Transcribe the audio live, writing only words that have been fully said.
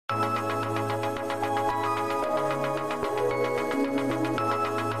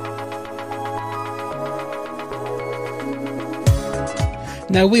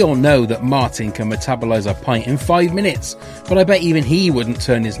Now, we all know that Martin can metabolise a pint in 5 minutes, but I bet even he wouldn't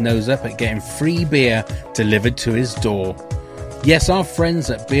turn his nose up at getting free beer delivered to his door. Yes, our friends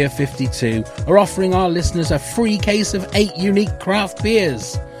at Beer 52 are offering our listeners a free case of 8 unique craft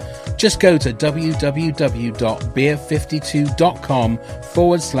beers. Just go to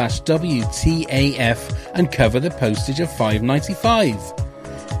www.beer52.com/WTAF and cover the postage of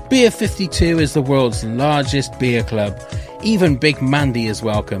 $5.95. Beer 52 is the world's largest beer club. Even Big Mandy is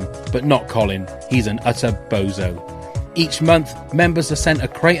welcome, but not Colin. He's an utter bozo. Each month, members are sent a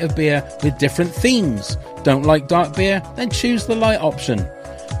crate of beer with different themes. Don't like dark beer? Then choose the light option.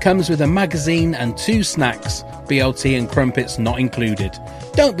 Comes with a magazine and 2 snacks, BLT and crumpets not included.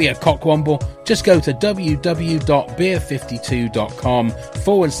 Don't be a cockwomble, just go to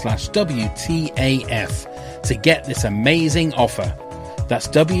www.beer52.com/WTAF to get this amazing offer. That's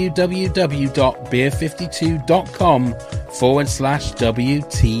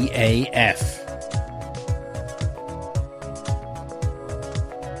www.beer52.com/WTAF.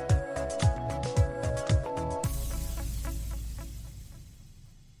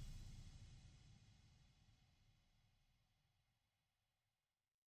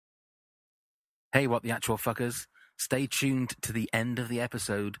 Hey, what the actual fuckers? Stay tuned to the end of the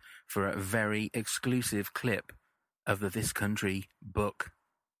episode for a very exclusive clip of the This Country book,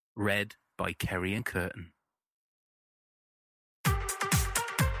 read by Kerry and Curtin.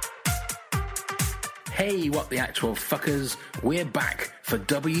 Hey, what the actual fuckers? We're back for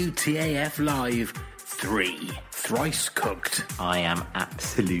WTAF Live 3, Thrice Cooked. I am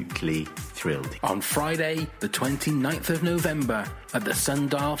absolutely thrilled. On Friday, the 29th of November, at the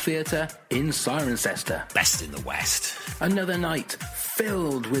Sundial Theatre in Cirencester. Best in the West. Another night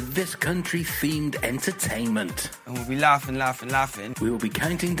filled with This Country-themed entertainment. And we'll be laughing. We will be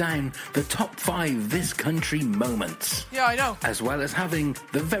counting down the top 5 This Country moments. Yeah, I know. As well as having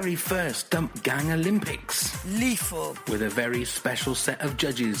the very first Dump Gang Olympics. Lethal. With a very special set of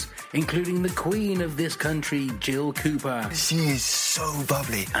judges, including the Queen of This Country, Jill Cooper. She is so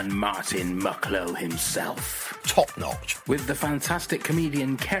bubbly. And Martin Mucklow himself. Top notch. With the fantastic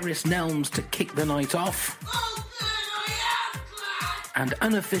comedian Keris Nelms to kick the night off. And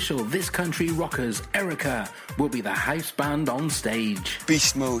unofficial This Country rockers Erica will be the house band on stage.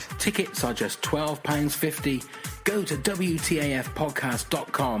 Beast mode. Tickets are just £12.50. Go to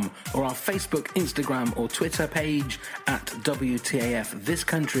WTAFpodcast.com or our Facebook, Instagram or Twitter page at WTAF This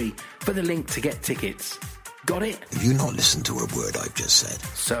Country for the link to get tickets. Got it? Have you not listened to a word I've just said?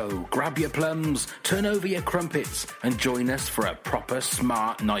 So grab your plums, turn over your crumpets and join us for a proper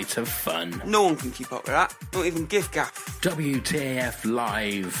smart night of fun. No one can keep up with that. Not even Gift Gaff. WTAF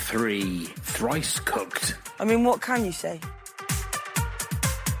Live 3, Thrice Cooked. I mean, what can you say?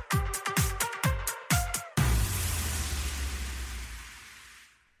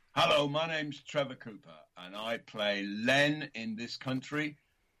 Hello, my name's Trevor Cooper and I play Len in This Country.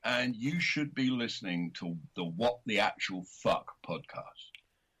 And you should be listening to the What the Actual Fuck podcast.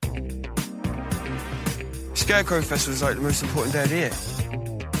 Scarecrow Festival is like the most important day of the year.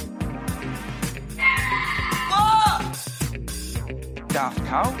 Daft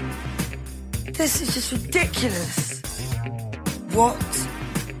Cow? This is just ridiculous. What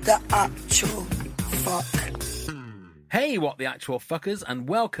the actual fuck? Hey, what the actual fuckers, and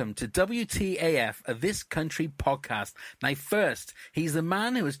welcome to WTAF, a This Country podcast. Now, first, he's the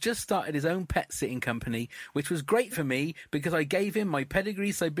man who has just started his own pet sitting company, which was great for me because I gave him my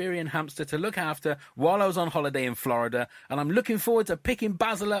pedigree Siberian hamster to look after while I was on holiday in Florida, and I'm looking forward to picking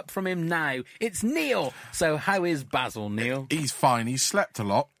Basil up from him now. It's Neil. So how is Basil, Neil? He's fine. He's slept a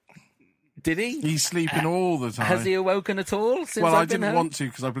lot. Did he? He's sleeping all the time. Has he awoken at all since Well, I've I been didn't home? want to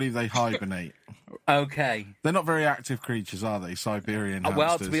because I believe they hibernate. Okay. They're not very active creatures, are they? Siberian hamsters.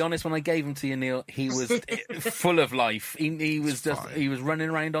 Well, to be honest, when I gave him to you, Neil, he was full of life. He was he was running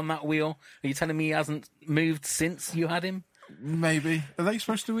around on that wheel. Are you telling me he hasn't moved since you had him? Maybe. Are they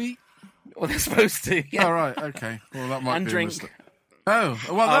supposed to eat? Well, they're supposed to. Yeah. Oh, right. Okay. Well, that might And be drink. a mistake. Oh,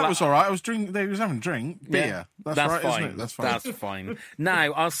 well, that was all right. They was having drink. Beer. Yeah, That's right, fine. isn't it? That's fine. That's fine.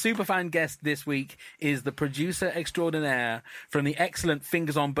 Now, our superfan guest this week is the producer extraordinaire from the excellent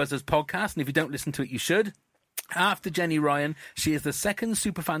Fingers on Buzzers podcast. And if you don't listen to it, you should. After Jenny Ryan, she is the second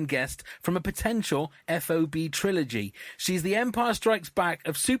superfan guest from a potential FOB trilogy. She's the Empire Strikes Back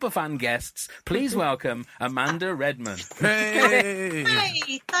of superfan guests. Please welcome Amanda Redman. Hey!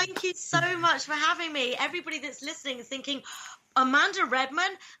 Hey, thank you so much for having me. Everybody that's listening is thinking, Amanda Redman,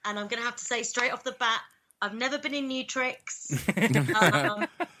 and I'm going to have to say straight off the bat, I've never been in New Tricks.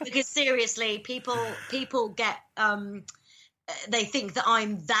 Because seriously, people get they think that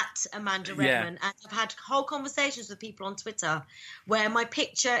I'm that Amanda Redman. And I've had whole conversations with people on Twitter where my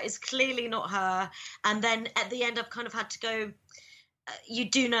picture is clearly not her. And then at the end, I've kind of had to go, you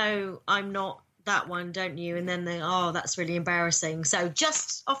do know I'm not that one, don't you? And then that's really embarrassing. So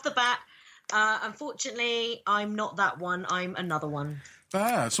just off the bat, unfortunately, I'm not that one. I'm another one.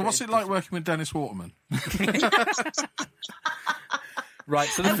 So what's it like working with Dennis Waterman? Right.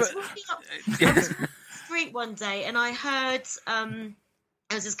 So I was walking up the street one day and I heard there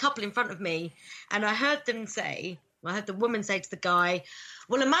was this couple in front of me, and I heard the woman say to the guy,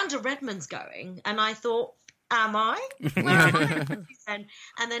 well, Amanda Redman's going. And I thought, am I? Where am I?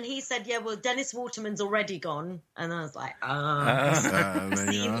 And then he said, yeah, well, Dennis Waterman's already gone. And I was like,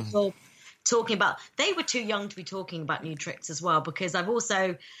 there you are. Talking about, they were too young to be talking about New Tricks as well, because I've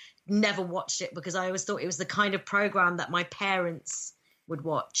also never watched it because I always thought it was the kind of program that my parents would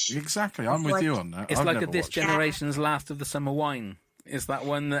watch. Exactly, I'm with you on that. It's I've like never this watched it. generation's Last of the Summer Wine. Is that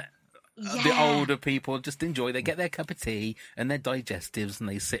one that the older people just enjoy? They get their cup of tea and their digestives and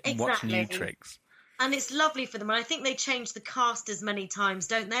they sit and watch New Tricks. And it's lovely for them. And I think they change the cast as many times,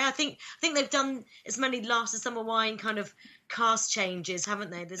 don't they? I think they've done as many Last of Summer Wine kind of cast changes, haven't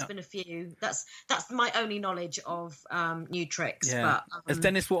they? There's been a few. That's my only knowledge of New Tricks. Yeah. But, Has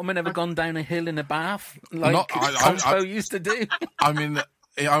Dennis Waterman ever gone down a hill in a bath like Concho used to do? I mean,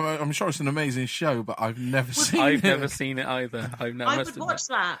 I'm sure it's an amazing show, but I've never seen it. I've never seen it either. I would watch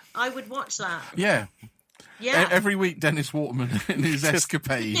that. I would watch that. Yeah. Yeah. Every week, Dennis Waterman in his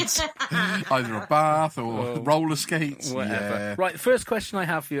escapades, either a bath or roller skates. Whatever. Yeah. Right, the first question I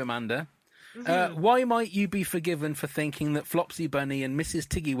have for you, Amanda. Why might you be forgiven for thinking that Flopsy Bunny and Mrs.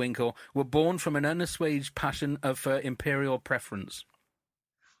 Tiggywinkle were born from an unassuaged passion of imperial preference?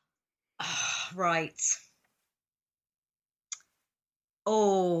 Right.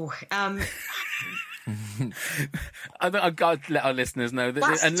 Oh, I've got to let our listeners know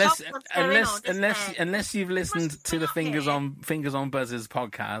that unless you've listened to the Fingers on Buzz's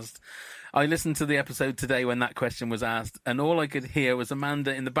podcast, I listened to the episode today when that question was asked, and all I could hear was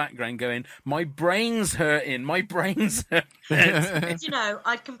Amanda in the background going, "My brain's hurting, my brain's hurting." You know,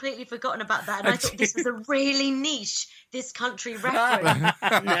 I'd completely forgotten about that, and I thought this was a really niche This Country reference.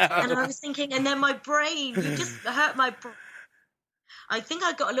 And I was thinking, and then my brain, you just hurt my brain. I think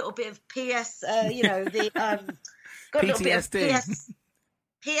I got a little bit of PTSD.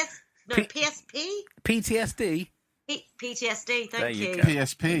 PTSD? PTSD, thank you.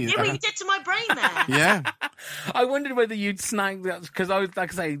 PSP. See what you did to my brain there. Yeah. I wondered whether you'd snag that, because like I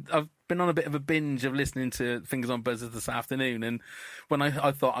say, I've been on a bit of a binge of listening to Fingers on Buzzers this afternoon, and when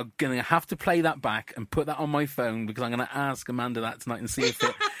I thought I'm going to have to play that back and put that on my phone because I'm going to ask Amanda that tonight and see if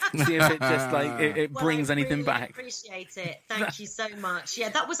it just like it brings anything back. I appreciate it. Thank you so much. Yeah,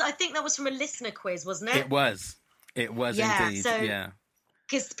 I think that was from a listener quiz, wasn't it? It was indeed. Yeah.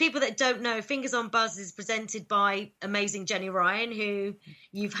 Because people that don't know, Fingers on Buzz is presented by amazing Jenny Ryan, who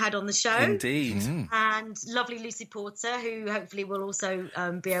you've had on the show. Indeed. And lovely Lucy Porter, who hopefully will also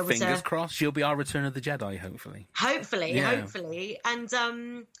be able to... Fingers crossed, she'll be our Return of the Jedi, hopefully. Hopefully. And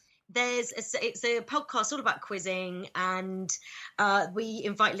it's a podcast all about quizzing, and we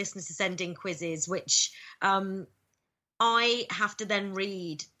invite listeners to send in quizzes, which... I have to then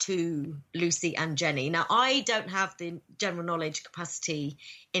read to Lucy and Jenny. Now, I don't have the general knowledge capacity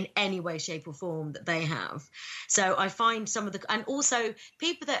in any way, shape or form that they have. So I find some of and also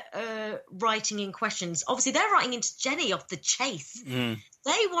people that are writing in questions, obviously they're writing into Jenny off the chase.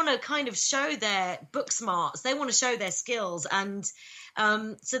 They want to kind of show their book smarts. They want to show their skills. And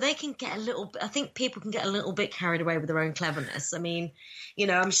so they can get I think people can get a little bit carried away with their own cleverness. I mean, you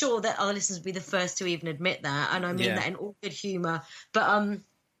know, I'm sure that our listeners will be the first to even admit that. And I mean that in all good humour. But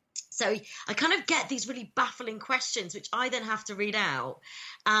so I kind of get these really baffling questions, which I then have to read out.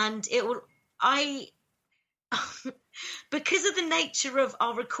 And because of the nature of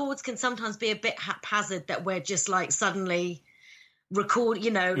our records can sometimes be a bit haphazard, that we're just like suddenly record,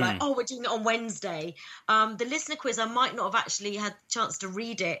 you know, like, we're doing it on Wednesday. The listener quiz, I might not have actually had a chance to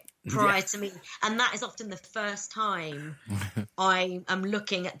read it prior to me. And that is often the first time I am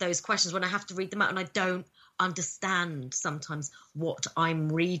looking at those questions, when I have to read them out and I don't understand sometimes what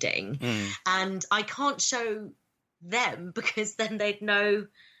I'm reading. And I can't show them because then they'd know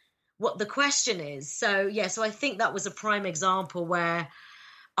what the question is. So, so I think that was a prime example where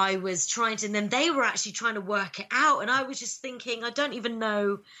I was trying to, and then they were actually trying to work it out. And I was just thinking, I don't even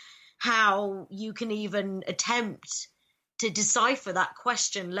know how you can even attempt to decipher that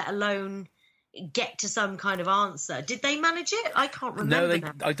question, let alone get to some kind of answer. Did they manage it? I can't remember.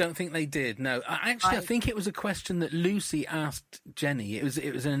 No, I don't think they did. No, I think it was a question that Lucy asked Jenny.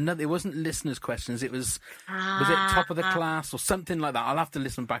 It wasn't listeners' questions. It was it top of the class or something like that? I'll have to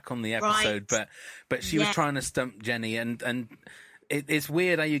listen back on the episode. Right. But she was trying to stump Jenny, and it's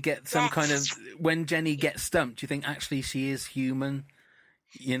weird how you get some kind of, when Jenny gets stumped, you think actually she is human.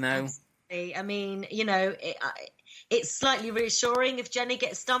 You know. Absolutely. I mean, you know, it's slightly reassuring if Jenny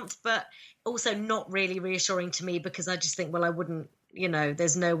gets stumped, but also not really reassuring to me, because I just think, well, I wouldn't, you know,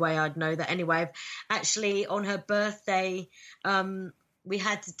 there's no way I'd know that anyway. Actually, on her birthday, we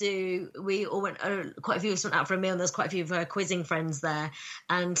all went, quite a few of us went out for a meal, and there's quite a few of her quizzing friends there,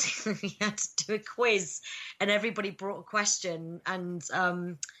 and we had to do a quiz, and everybody brought a question, and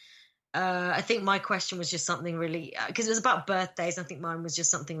I think my question was just something really, because it was about birthdays. I think mine was just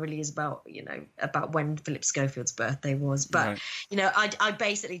something really about, you know, about when Philip Schofield's birthday was. But, right. You know, I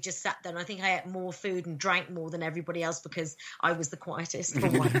basically just sat there, and I think I ate more food and drank more than everybody else because I was the quietest for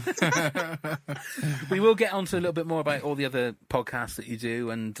once. We will get on to a little bit more about all the other podcasts that you do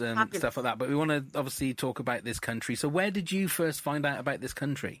and stuff like that. But we want to obviously talk about this country. So where did you first find out about this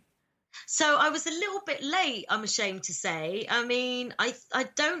country? So I was a little bit late, I'm ashamed to say. I mean,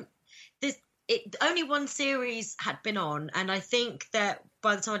 only one series had been on, and I think that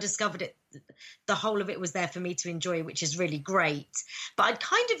by the time I discovered it, the whole of it was there for me to enjoy, which is really great. But I'd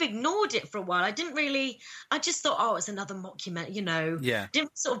kind of ignored it for a while. I just thought, oh, it's another mockumentary, you know. Yeah.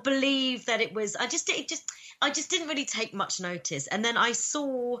 Didn't sort of believe that it was. I just didn't really take much notice. And then I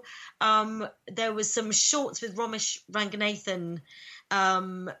saw there was some shorts with Ramesh Ranganathan,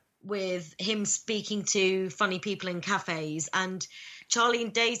 with him speaking to funny people in cafes, and Charlie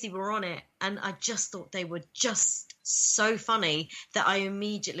and Daisy were on it, and I just thought they were just so funny that I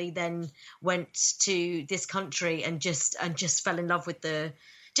immediately then went to this country and just fell in love with it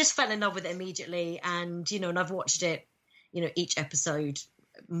immediately. And, you know, and I've watched it, you know, each episode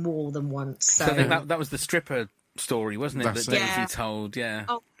more than once. So I think that was the stripper story, wasn't it? That's that it. Daisy told, yeah.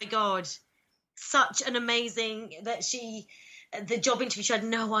 Oh my God. Such an amazing, the job interview, she had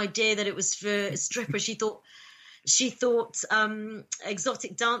no idea that it was for a stripper. She thought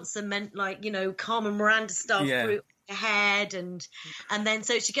exotic dancer meant, like, you know, Carmen Miranda style fruit ahead, and then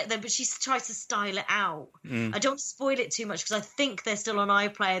so she get there, but she tries to style it out. I don't spoil it too much because I think they're still on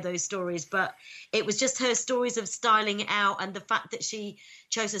iPlayer, those stories, but it was just her stories of styling it out, and the fact that she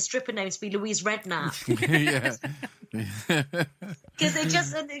chose her stripper name to be Louise Redknapp.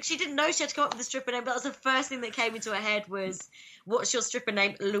 Because she didn't know she had to come up with a stripper name, but that was the first thing that came into her head was, what's your stripper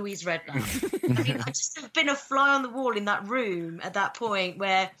name? Louise Redknapp. I mean, I just have been a fly on the wall in that room at that point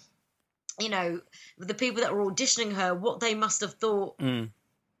where, you know, the people that were auditioning her, what they must have thought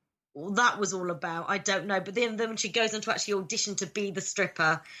that was all about, I don't know. But then when she goes on to actually audition to be the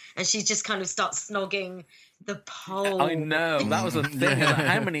stripper, and she just kind of starts snogging the pole. I know, that was a thing.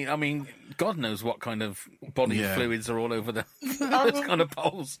 How many, I mean, God knows what kind of body fluids are all over those kind of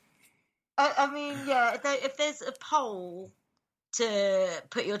poles. I mean, yeah, if there's a pole to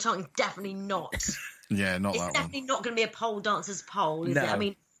put your tongue, definitely not. Yeah, not it's that one. It's definitely not going to be a pole dancer's pole, is No. it? I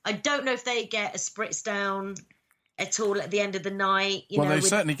mean, I don't know if they get a spritz down at all at the end of the night. They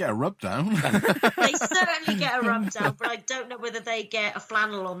certainly get a rub down. They certainly get a rub down, but I don't know whether they get a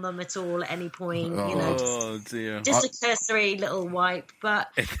flannel on them at all at any point. Oh, dear. Just a cursory little wipe. But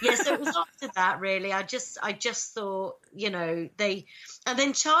yeah, so it was after that, really. I just thought, you know, and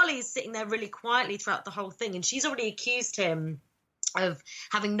then Charlie's sitting there really quietly throughout the whole thing, and she's already accused him of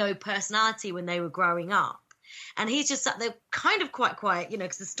having no personality when they were growing up. And he's just sat there kind of quite quiet, you know,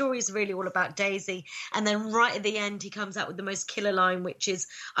 because the story is really all about Daisy. And then right at the end, he comes out with the most killer line, which is,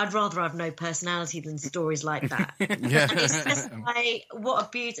 I'd rather have no personality than stories like that. Yeah. And it's just like, what a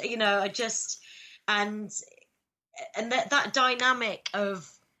beauty, you know, and that dynamic of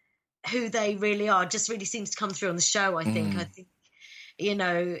who they really are just really seems to come through on the show, I think. I think, you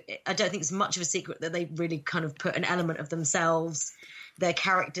know, I don't think it's much of a secret that they really kind of put an element of themselves, their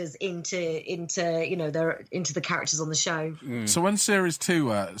characters into you know, into the characters on the show. So when series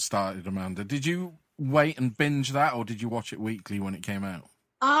 2 started, Amanda, did you wait and binge that, or did you watch it weekly when it came out?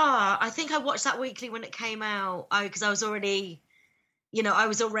 I think I watched that weekly when it came out, because I was already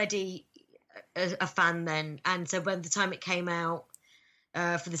a fan then, and so by the time it came out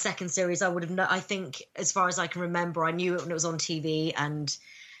for the second series, I would have I think, as far as I can remember, I knew it when it was on TV,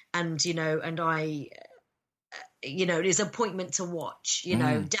 and you know, and I, you know, it is an appointment to watch, you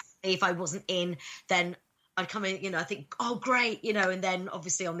know. Definitely if I wasn't in, then I'd come in, you know, I think, oh great, you know, and then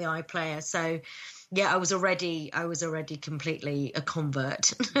obviously on the iPlayer. So yeah, I was already completely a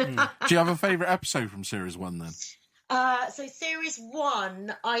convert. Do you have a favourite episode from series 1 then? So series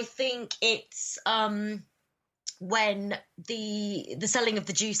 1, I think it's when the selling of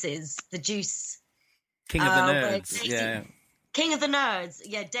the juices, the juice. King of the Nerds, Daisy, yeah. King of the Nerds,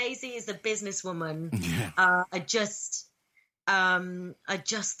 yeah. Daisy is a businesswoman. Yeah. I just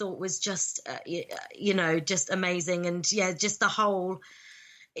thought was just just amazing, and yeah, just the whole,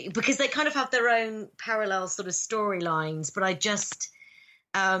 because they kind of have their own parallel sort of storylines, but I just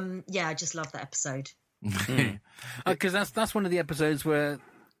love that episode. Because that's one of the episodes where,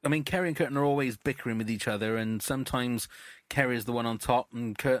 I mean, Kerry and Curtin are always bickering with each other, and sometimes Kerry's the one on top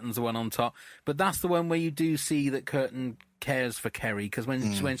and Curtin's the one on top. But that's the one where you do see that Curtin cares for Kerry, because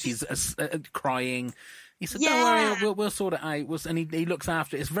when she's crying, he said, "Don't worry, we'll sort it out." And he looks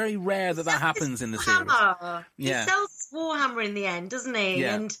after it. It's very rare that happens in the series. He sells Warhammer in the end, doesn't he?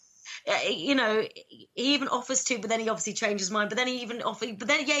 Yeah. And he even offers to, but then he obviously changes his mind. But then you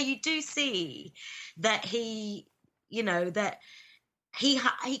do see that he kind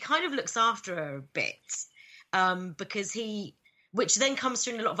of looks after her a bit, because which then comes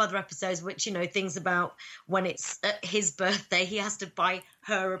through in a lot of other episodes, which, things about when it's his birthday, he has to buy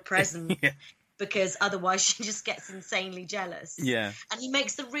her a present. Yeah. Because otherwise she just gets insanely jealous. Yeah. And he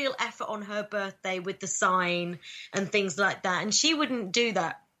makes the real effort on her birthday with the sign and things like that. And she wouldn't do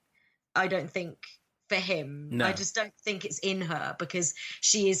that, I don't think, for him. No. I just don't think it's in her, because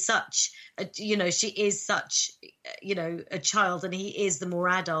she is such a child, and he is the more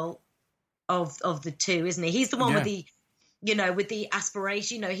adult of the two, isn't he? He's the one with the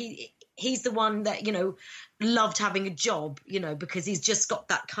aspiration. He's the one that, loved having a job, because he's just got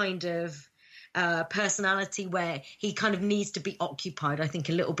that kind of personality where he kind of needs to be occupied, I think,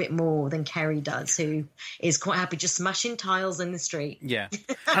 a little bit more than Kerry does, who is quite happy just smashing tiles in the street. Yeah.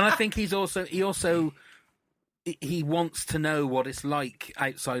 And I think he wants to know what it's like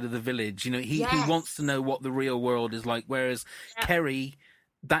outside of the village. He wants to know what the real world is like, whereas Kerry,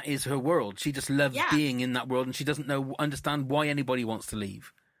 that is her world. She just loves being in that world, and she doesn't understand why anybody wants to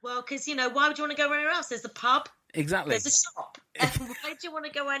leave. Well, because, why would you want to go anywhere else? There's the pub. Exactly. There's a shop. Why do you want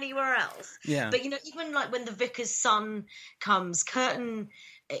to go anywhere else? Yeah. But, even like when the vicar's son comes, Curtin,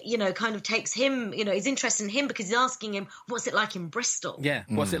 kind of takes him, he's interested in him because he's asking him, what's it like in Bristol? Yeah.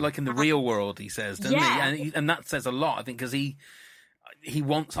 What's it like in the real world, he says, doesn't he? And that says a lot, I think, because he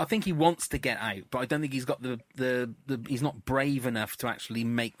wants to get out, but I don't think he's got he's not brave enough to actually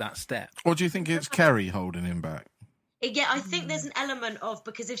make that step. Or do you think it's Kerry holding him back? Yeah, I think there's an element of,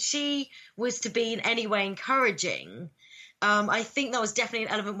 because if she was to be in any way encouraging, I think that was definitely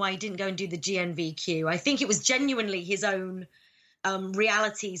an element why he didn't go and do the GNVQ. I think it was genuinely his own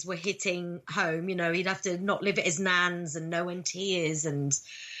realities were hitting home. He'd have to not live at his nan's and know when tea is, and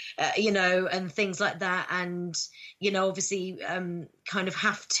and things like that, and obviously kind of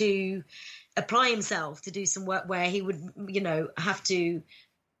have to apply himself to do some work where he would have to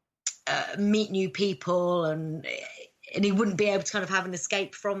meet new people, and he wouldn't be able to kind of have an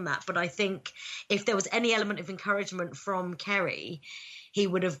escape from that. But I think if there was any element of encouragement from Kerry, he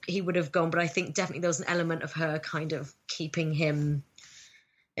would have gone. But I think definitely there was an element of her kind of keeping him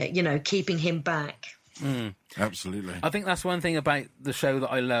back. Absolutely. I think that's one thing about the show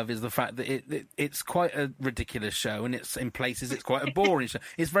that I love, is the fact that it's quite a ridiculous show, and it's in places it's quite a boring show.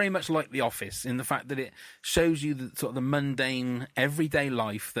 It's very much like The Office in the fact that it shows you the sort of the mundane everyday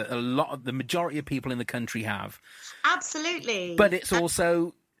life that the majority of people in the country have. Absolutely. But it's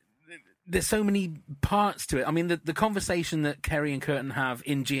also, there's so many parts to it. I mean, the conversation that Kerry and Curtin have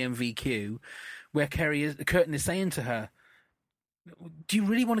in GNVQ, where Curtin is saying to her, do you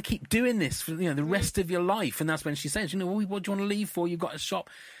really want to keep doing this for the rest of your life? And that's when she says, what do you want to leave for? You've got a shop.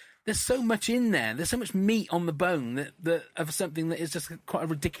 There's so much in there. There's so much meat on the bone that of something that is just quite a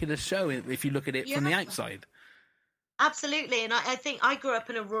ridiculous show if you look at it from the outside. Absolutely. And I think I grew up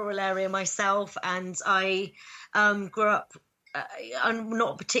in a rural area myself, and I grew up I'm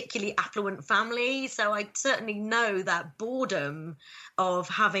not a particularly affluent family, so I certainly know that boredom of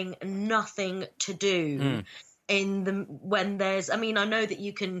having nothing to do. When there's, I know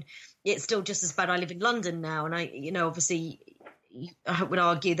that it's still just as bad. I live in London now, and obviously I would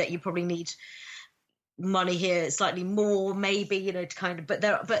argue that you probably need money here slightly more, maybe, to kind of, but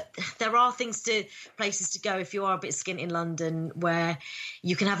there are places to go if you are a bit skint in London, where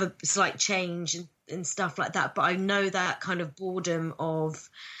you can have a slight change and stuff like that. But I know that kind of boredom of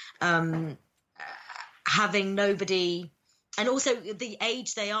having nobody. And also the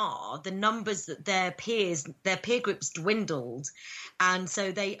age they are, the numbers that their peer groups dwindled. And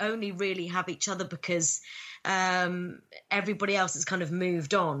so they only really have each other because everybody else has kind of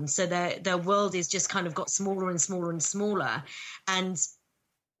moved on. So their world is just kind of got smaller and smaller and smaller. And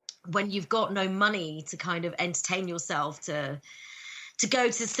when you've got no money to kind of entertain yourself, to go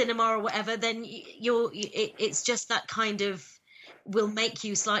to the cinema or whatever, then it's just that kind of will make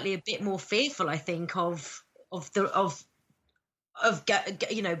you slightly a bit more fearful, I think, of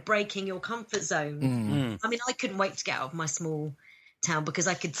breaking your comfort zone. I mean, I couldn't wait to get out of my small town because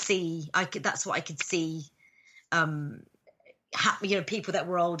that's what I could see. People that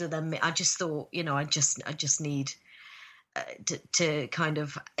were older than me. I just thought, I just need to kind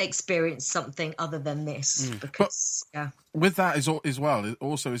of experience something other than this, because with that as well,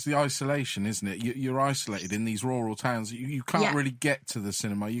 also is the isolation, isn't it? You're isolated in these rural towns. You can't really get to the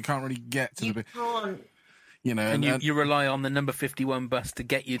cinema. You can't really get to the. Can't. And you rely on the number 51 bus to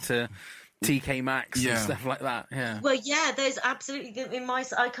get you to TK Maxx and stuff like that. Yeah. Well, there's absolutely.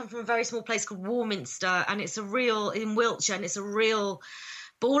 I come from a very small place called Warminster, and in Wiltshire, and it's a real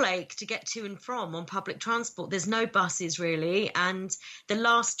ball ache to get to and from on public transport. There's no buses really, and the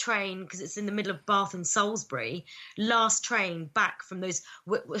last train, because it's in the middle of Bath and Salisbury, last train back from those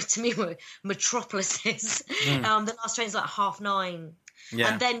to me were metropolises. The last train's like 9:30.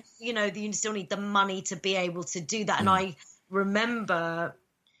 And then you still need the money to be able to do that. And I remember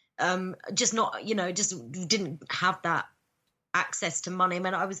just didn't have that access to money. I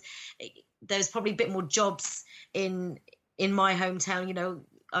mean, there's probably a bit more jobs in my hometown.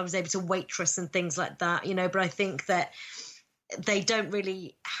 I was able to waitress and things like that, but I think that they don't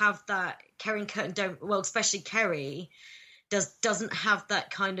really have that. Kerry and Curtin especially Kerry doesn't have that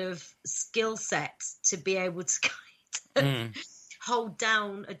kind of skill set to be able to kind of hold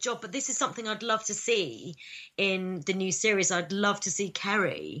down a job. But this is something I'd love to see in the new series. I'd love to see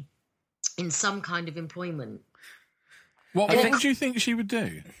Kerry in some kind of employment. What would you think she would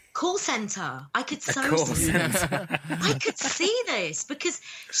do? Call centre. I could see this because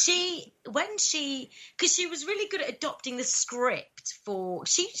she was really good at adopting the script for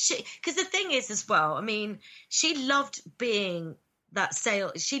because the thing is as well, I mean, she loved being that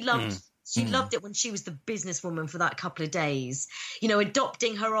sales. She loved it when she was the businesswoman for that couple of days,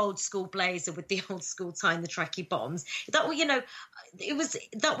 adopting her old school blazer with the old school tie and the tracky bottoms. That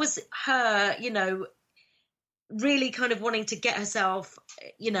was her, really kind of wanting to get herself,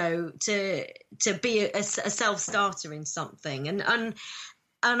 to be a self-starter in something. And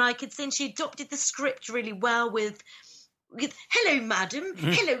I could see she adopted the script really well with hello, madam,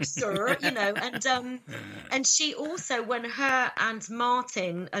 hello, sir, and she also, when her and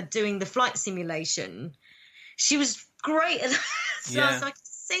Martin are doing the flight simulation, she was great at that. So I could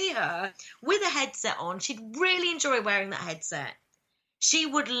see her with a headset on. She'd really enjoy wearing that headset. She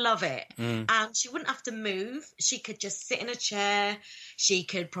would love it. And she wouldn't have to move. She could just sit in a chair. She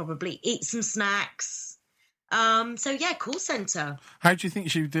could probably eat some snacks. Call centre. How do you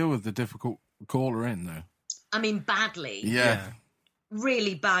think she would deal with the difficult caller in, though? I mean, badly. Yeah.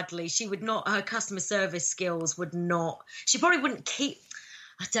 Really badly. She would not, her customer service skills would not, she probably wouldn't keep,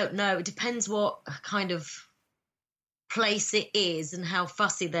 I don't know. It depends what kind of place it is and how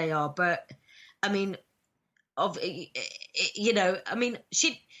fussy they are. But, I mean,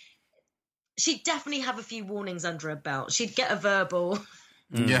 she'd definitely have a few warnings under her belt. She'd get a verbal.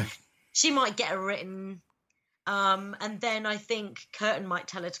 Yeah. She might get a written. And then I think Curtin might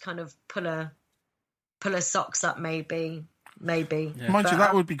tell her to kind of pull her socks up, maybe. Yeah. Mind you,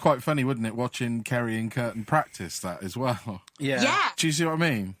 that would be quite funny, wouldn't it? Watching Kerry and Curtin practice that as well. Yeah. Do you see what I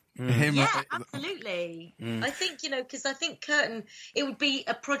mean? Absolutely. I think, because I think Curtin, it would be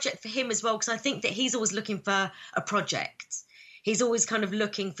a project for him as well, because I think that he's always looking for a project. He's always kind of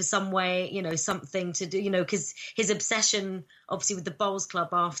looking for some way, something to do, because his obsession, obviously, with the Bowls Club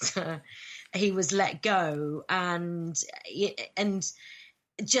after he was let go, and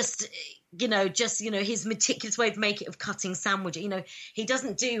just his meticulous way of cutting sandwiches. He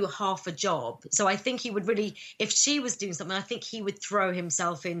doesn't do half a job. So I think he would really, if she was doing something, I think he would throw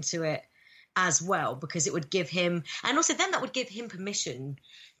himself into it as well, because it would give him, and also then that would give him permission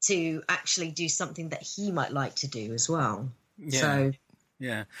to actually do something that he might like to do as well. So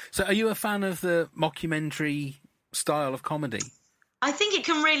are you a fan of the mockumentary style of comedy? I think it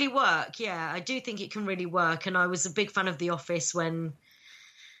can really work. Yeah, I do think it can really work. And I was a big fan of The Office when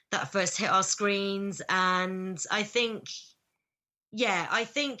that first hit our screens. And I think,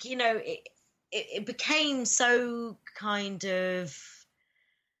 it became so kind of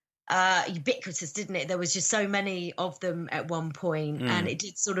ubiquitous, didn't it? There was just so many of them at one point, and it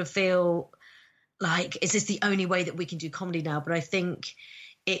did sort of feel like, is this the only way that we can do comedy now? But I think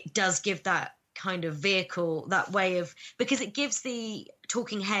it does give that kind of vehicle, that way of, because it gives the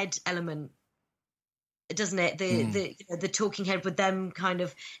talking head element, doesn't it? The talking head, with them kind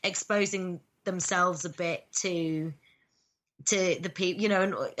of exposing themselves a bit to to the people, you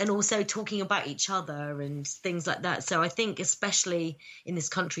know, and also talking about each other and things like that. So I think, especially in this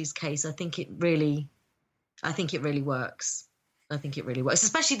country's case, I think it really works. I think it really works,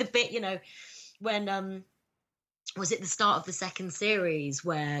 especially the bit, you know, when was it the start of the second series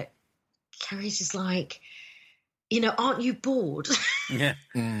where Carrie's just like, you know, aren't you bored? Yeah.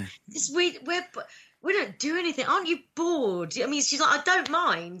 We don't do anything. Aren't you bored? I mean, she's like, I don't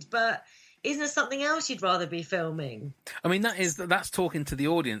mind, but isn't there something else you'd rather be filming? I mean, that's talking to the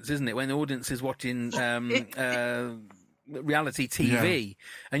audience, isn't it? When the audience is watching reality TV,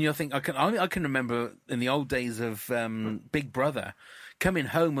 and you'll think, I can remember in the old days of Big Brother, coming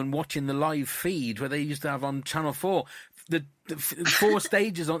home and watching the live feed where they used to have on Channel 4 the 4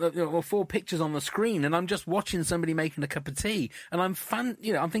 stages or 4 pictures on the screen, and I'm just watching somebody making a cup of tea, and I'm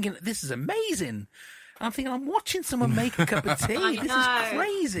thinking, this is amazing. I'm thinking, I'm watching someone make a cup of tea. This is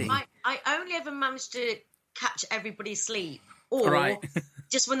crazy. I only ever managed to catch everybody asleep, or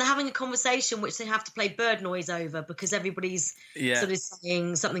just when they're having a conversation, which they have to play bird noise over because everybody's sort of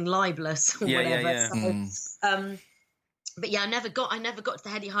saying something libelous or whatever. So, but yeah, I never got to the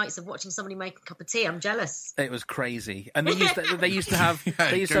heady heights of watching somebody make a cup of tea. I'm jealous. It was crazy, and they used to have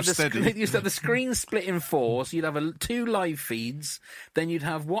the screen split in 4. So you'd have 2 live feeds, then you'd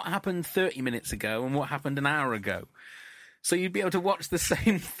have what happened 30 minutes ago and what happened an hour ago. So you'd be able to watch the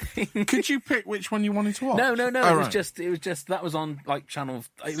same thing. Could you pick which one you wanted to watch? No. It was just that was on like channel.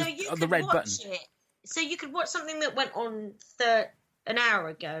 It was the red button. So you could watch something that went on an hour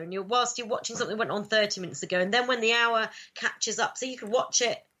ago, and whilst you're watching something that went on 30 minutes ago, and then when the hour catches up, so you could watch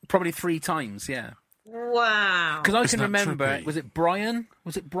it probably 3 times. Yeah. Wow. Because I can remember, trippy? Was it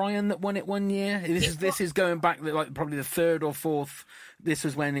Brian that won it one year? This is going back like probably the 3rd or 4th. This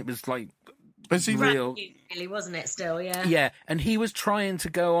was when it was like. Is he real? Really, wasn't it? Still, yeah. Yeah, and he was trying to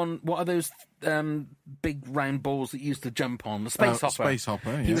go on. What are those big round balls that you used to jump on? The space hopper. Space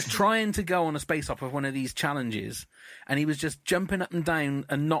hopper. Yeah. He was trying to go on a space hopper, one of these challenges, and he was just jumping up and down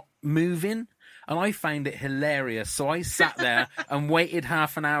and not moving. And I found it hilarious. So I sat there and waited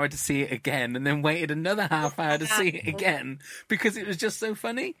half an hour to see it again, and then waited another half hour to see it again because it was just so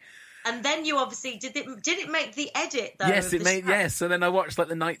funny. And then you obviously did it make the edit though? Yes, it made. Yes, so then I watched like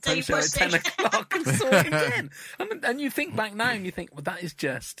the nighttime show at 10 o'clock and saw it again. And you think back now and you think, well, that is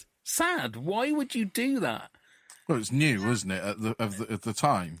just sad. Why would you do that? Well, it's new, wasn't it? At the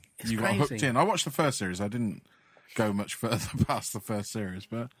time, you got hooked in. I watched the first series. I didn't go much further past the first series,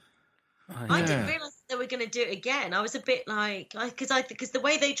 but I didn't realise they were going to do it again. I was a bit like because the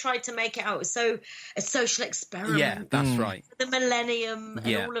way they tried to make it out was so a social experiment. Yeah, that's right. The millennium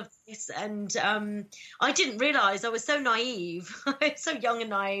and all of this, and I didn't realise. I was so naive, so young and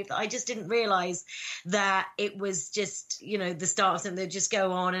naive that I just didn't realise that it was just the start of something. They'd just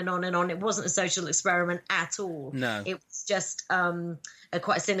go on and on and on. It wasn't a social experiment at all. No, it was just a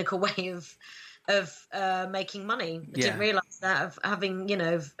quite a cynical way of making money. I didn't realise that of having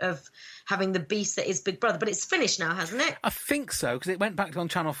of having the beast that is Big Brother, but it's finished now, hasn't it? I think so, because it went back on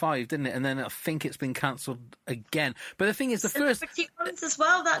Channel 5, didn't it? And then I think it's been cancelled again. But the thing is, the Celebrity ones as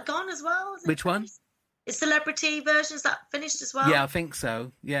well, that gone as well. Which one? Is Celebrity versions that finished as well? Yeah, I think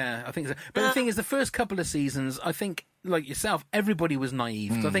so. But the thing is, the first couple of seasons, I think, like yourself, everybody was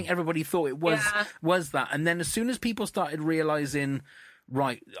naive. So I think everybody thought it was that. And then as soon as people started realising,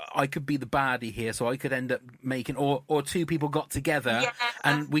 right, I could be the baddie here, so I could end up making, or 2 people got together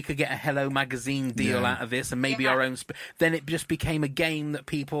and we could get a Hello Magazine deal out of this, and maybe our own. Then it just became a game that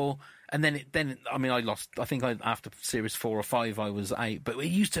people, and then I mean, I lost. I think after series 4 or 5, I was out, but we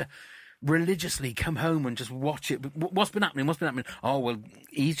used to religiously come home and just watch it. What's been happening? Oh well,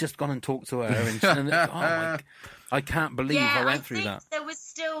 he's just gone and talked to her, and I can't believe I went through that. There was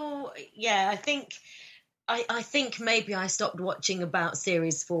still, I think maybe I stopped watching about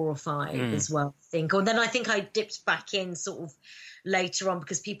series 4 or 5 as well. Or then I think I dipped back in sort of later on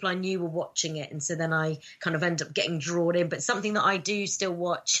because people I knew were watching it, and so then I kind of end up getting drawn in. But something that I do still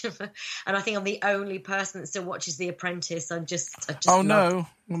watch, and I think I'm the only person that still watches The Apprentice. I just. Oh no,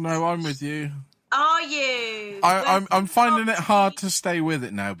 I'm with you. Are you? I'm finding it hard to stay with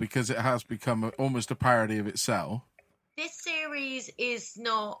it now because it has become almost a parody of itself. This series is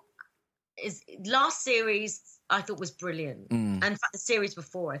not. Last series I thought was brilliant, and in fact the series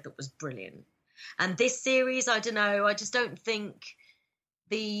before I thought was brilliant, and this series I don't know, I just don't think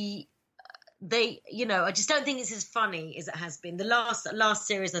I just don't think it's as funny as it has been. The last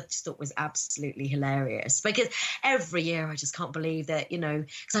series I just thought was absolutely hilarious, because every year I just can't believe that, because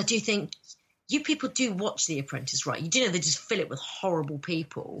I do think you people do watch The Apprentice, right? You do know they just fill it with horrible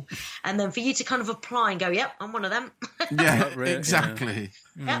people. And then for you to kind of apply and go, yep, I'm one of them. Yeah, exactly.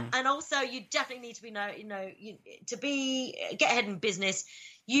 Yeah. And also you definitely need to get ahead in business.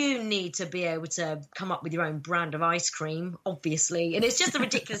 You need to be able to come up with your own brand of ice cream, obviously. And it's just the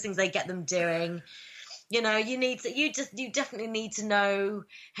ridiculous things they get them doing. You know, you definitely need to know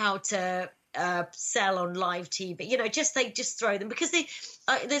how to sell on live TV. You know, they just throw them because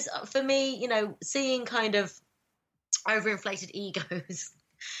there's for me, you know, seeing kind of overinflated egos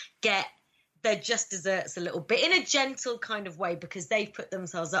they're just desserts a little bit in a gentle kind of way because they've put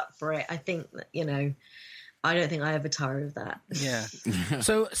themselves up for it. I think that, you know, I don't think I ever tire of that. Yeah.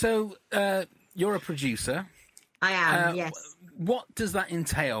 So you're a producer. I am, yes. What does that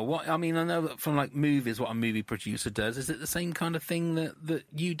entail? I know that from like movies, what a movie producer does. Is it the same kind of thing that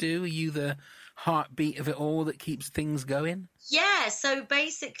you do? Are you the heartbeat of it all that keeps things going? Yeah, so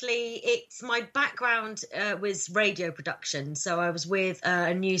basically it's my background was radio production. So I was with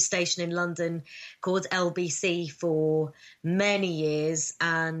a news station in London called LBC for many years,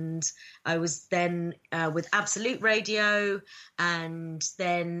 and I was then with Absolute Radio, and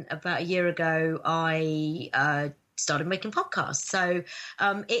then about a year ago I started making podcasts. So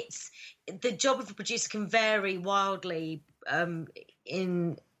it's the job of a producer can vary wildly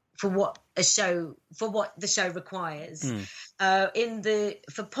for what the show requires. For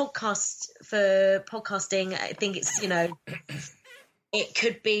podcasting, I think it's, you know, it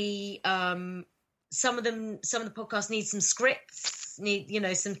could be some of the podcasts need some scripts, you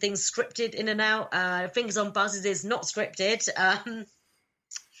know, some things scripted in and out. Fingers on Buzzers is not scripted.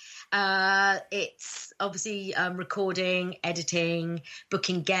 It's obviously recording, editing,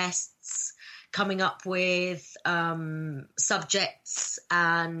 booking guests, coming up with subjects,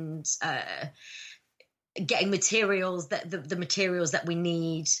 and getting materials the materials that we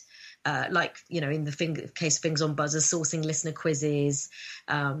need. Like, you know, in the case of Fingers on Buzzers, sourcing listener quizzes,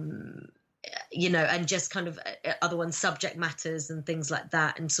 you know, and just kind of other ones, subject matters and things like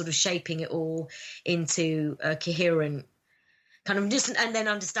that, and sort of shaping it all into a coherent kind of and then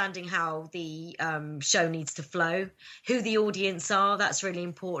understanding how the show needs to flow, who the audience are, that's really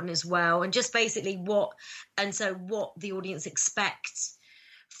important as well, and just basically what the audience expect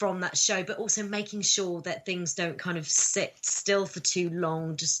from that show, but also making sure that things don't kind of sit still for too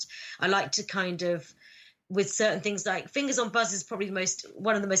long. I like to kind of, with certain things like Fingers on Buzz is probably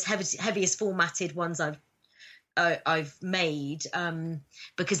one of the most heaviest formatted ones I've made,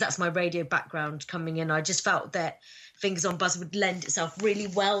 because that's my radio background coming in. I just felt that Fingers on Buzz would lend itself really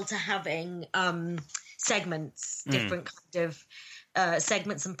well to having segments, different kind of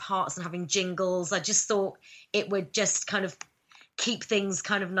segments and parts, and having jingles. I just thought it would just kind of keep things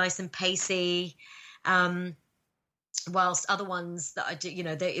kind of nice and pacey, whilst other ones that I do, you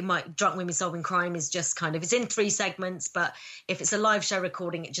know, it might Drunk Women Solving Crime is just kind of, it's in 3 segments, but if it's a live show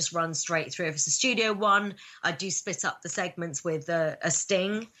recording, it just runs straight through. If it's a studio one, I do split up the segments with a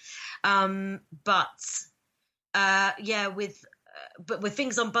sting. But with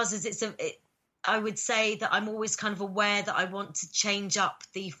Fingers on Buzzers, I would say that I'm always kind of aware that I want to change up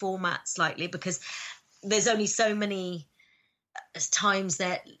the format slightly, because there's only so many times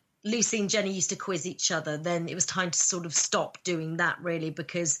that Lucy and Jenny used to quiz each other. Then it was time to sort of stop doing that, really,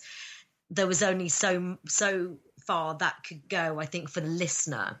 because there was only so far that could go, I think, for the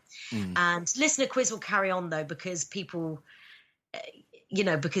listener. And listener quiz will carry on, though, because people, you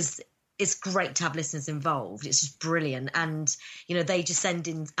know, because it's great to have listeners involved. It's just brilliant. And, you know, they just send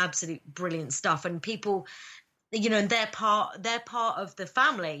in absolute brilliant stuff, and people, you know, and they're part of the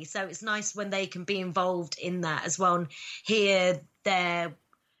family. So it's nice when they can be involved in that as well, and hear their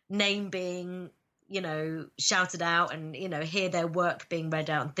name being, you know, shouted out, and, you know, hear their work being read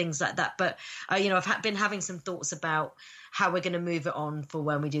out and things like that. But, you know, I've been having some thoughts about how we're going to move it on for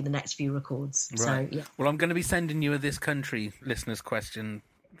when we do the next few records. Right. So, yeah. Well, I'm going to be sending you a This Country listeners question.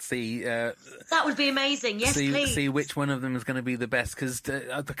 See, that would be amazing. Yes, please. See which one of them is going to be the best, because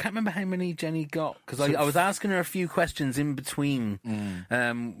I can't remember how many Jenny got, because I was asking her a few questions in between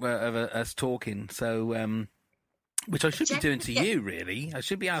of us talking. So, which I should be doing to you, really. I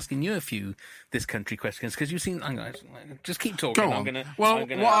should be asking you a few This Country questions, because you seem. Just keep talking. Go on.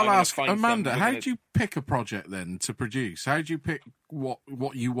 I'll ask Amanda. How do you pick a project then to produce? How do you pick what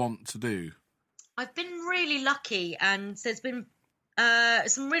you want to do? I've been really lucky, and there's been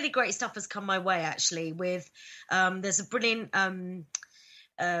some really great stuff has come my way, actually. With there's a brilliant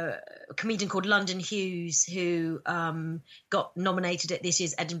a comedian called London Hughes, who got nominated at this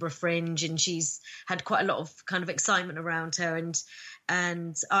year's Edinburgh Fringe, and she's had quite a lot of kind of excitement around her.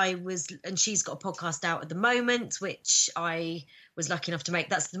 And she's got a podcast out at the moment, which I was lucky enough to make.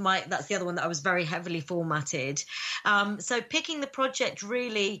 That's the other one that I was very heavily formatted. So picking the project,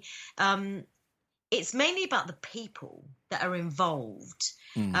 really, it's mainly about the people that are involved.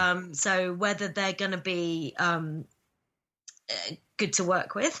 So whether they're going to be good to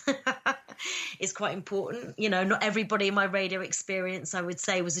work with is quite important. You know, not everybody in my radio experience, I would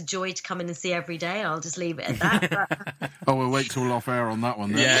say, was a joy to come in and see every day. I'll just leave it at that. Oh, we'll wait till off air on that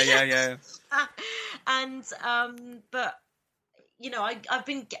one then. Yeah. And but you know, I've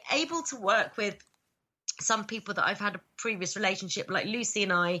been able to work with some people that I've had a previous relationship, like Lucy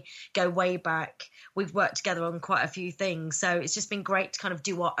and I go way back. We've worked together on quite a few things, so it's just been great to kind of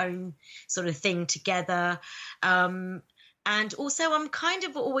do our own sort of thing together. And also I'm kind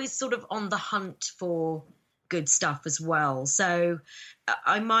of always sort of on the hunt for good stuff as well. So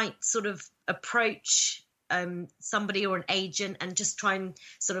I might sort of approach somebody or an agent and just try and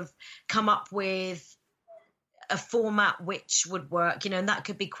sort of come up with a format which would work, you know, and that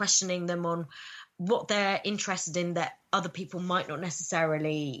could be questioning them on what they're interested in that other people might not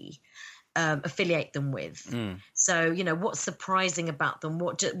necessarily affiliate them with. So, you know, what's surprising about them?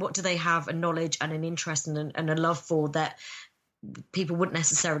 What do they have a knowledge and an interest and a love for that people wouldn't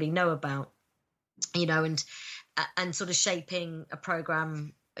necessarily know about? You know, and sort of shaping a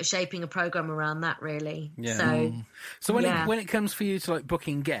program around that, really. Yeah. So when it comes for you to like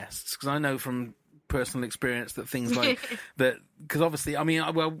booking guests, because I know from personal experience that things like that, because obviously, I mean,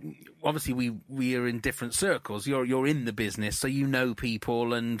 well, obviously we are in different circles. You're in the business, so you know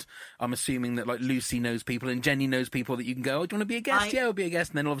people, and I'm assuming that like Lucy knows people and Jenny knows people that you can go, oh, do you want to be a guest? Yeah, I'll be a guest.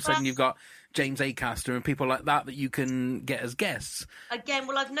 And then all of a sudden you've got James Acaster and people like that you can get as guests. Again,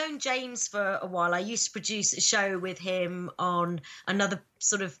 well, I've known James for a while. I used to produce a show with him on another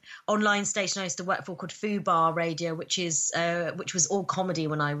sort of online station I used to work for called Fubar Radio, which was all comedy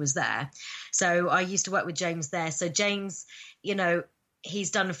when I was there. So I used to work with James there. So James, you know,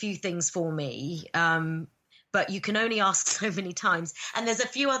 he's done a few things for me, but you can only ask so many times. And there's a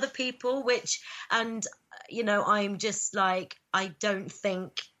few other people and, you know, I'm just like, I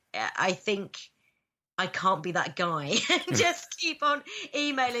think I can't be that guy. Just keep on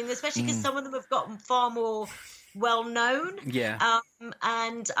emailing, especially because some of them have gotten far more well-known. Yeah.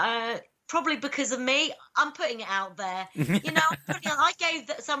 And probably because of me, I'm putting it out there. You know, I gave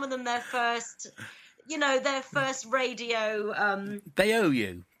some of them their first radio. They owe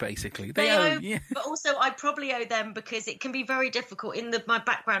you, basically. They owe you. But also, I probably owe them because it can be very difficult in my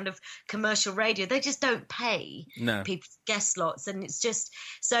background of commercial radio. They just don't pay people guest slots, and it's just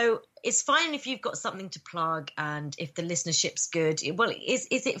so it's fine if you've got something to plug and if the listenership's good. Well, is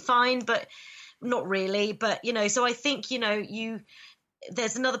it fine? But not really. But you know, so I think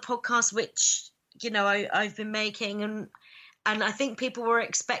there's another podcast which I've been making and I think people were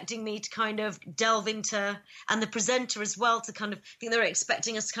expecting me to kind of delve into, and the presenter as well, to kind of, I think they were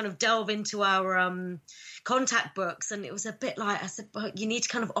expecting us to kind of delve into our contact books. And it was a bit like, I said, but you need to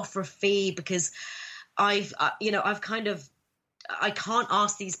kind of offer a fee because I can't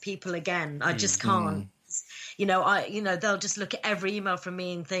ask these people again. I just can't. They'll just look at every email from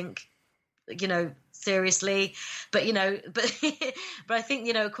me and think, seriously, but but I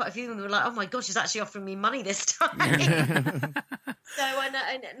think quite a few of them were like, oh my gosh, she's actually offering me money this time. So and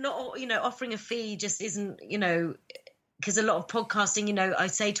not offering a fee just isn't because a lot of podcasting, I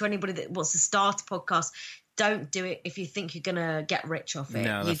say to anybody that wants to start a podcast, don't do it if you think you're gonna get rich off it.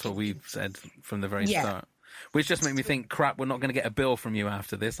 No, that's what we've said from the very start. Which just made me think, crap, we're not going to get a bill from you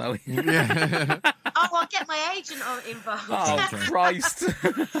after this, are we? Oh, I'll get my agent involved. Oh, Christ.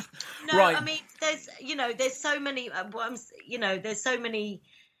 No, right. I mean, there's so many, there's so many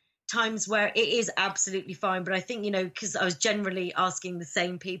times where it is absolutely fine. But I think, because I was generally asking the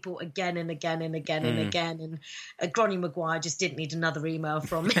same people again and again and again and again. And Gronny Maguire just didn't need another email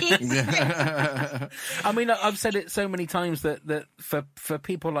from me. I mean, I've said it so many times that for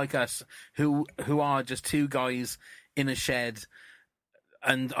people like us who are just two guys in a shed,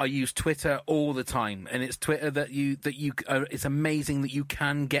 and I use Twitter all the time, and it's Twitter that you it's amazing that you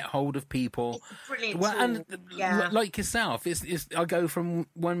can get hold of people. It's a brilliant tool. And like yourself, I go from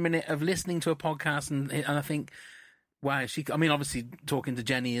 1 minute of listening to a podcast and I think, wow, obviously talking to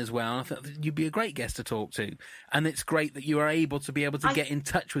Jenny as well, I thought you'd be a great guest to talk to. And it's great that you are able to get in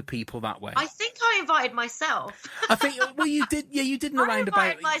touch with people that way. I think I invited myself. I think, well, you did, you did in a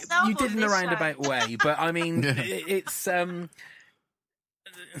roundabout way, but I mean, it's,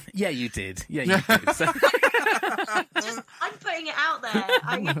 Yeah, you did. Yeah, you did. So... I'm putting it out there.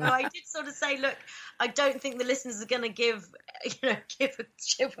 I did sort of say, look, I don't think the listeners are going to give a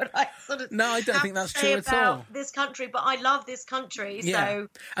shit what I sort of. No, I don't think that's true at all. This country, but I love this country. Yeah. So,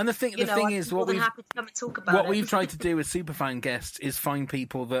 and the thing is, what we've happy to come and talk about we've tried to do with Superfan guests is find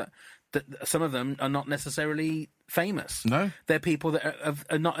people that some of them are not necessarily famous. No, they're people that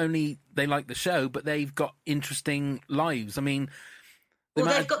are not only they like the show, but they've got interesting lives. I mean.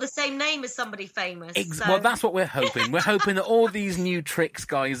 They've got the same name as somebody famous. So. Well, that's what we're hoping. We're hoping that all these new tricks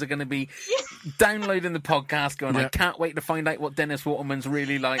guys are going to be downloading the podcast going, I can't wait to find out what Dennis Waterman's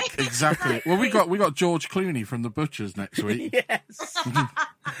really like. Exactly. Well, we got George Clooney from The Butchers next week. Yes.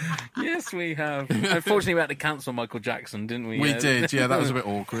 Yes, we have. Unfortunately, we had to cancel Michael Jackson, didn't we? We did, yeah. That was a bit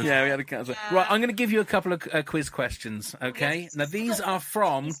awkward. Yeah, we had to cancel. Yeah. Right, I'm going to give you a couple of quiz questions, okay? Yes. Now, these are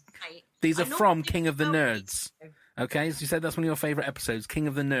from King of the Nerds. Okay, so you said that's one of your favourite episodes, King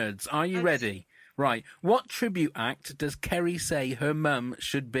of the Nerds. Are you ready? Right. What tribute act does Kerry say her mum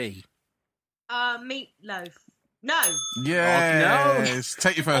should be? Meatloaf. No. Yes. No.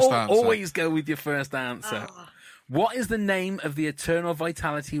 Take your first answer. Always go with your first answer. What is the name of the Eternal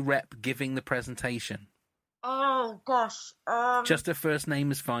Vitality rep giving the presentation? Oh, gosh. Just her first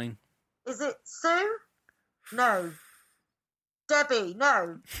name is fine. Is it Sue? No. Debbie,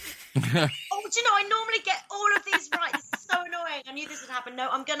 no. Do you know, I normally get all of these right. This is so annoying. I knew this would happen. No,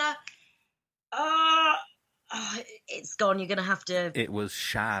 I'm gonna... it's gone. You're gonna have to... It was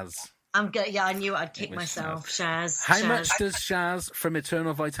Shaz. I knew I'd kick myself. Shaz. How much does Shaz from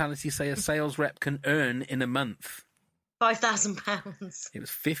Eternal Vitality say a sales rep can earn in a month? £5,000. It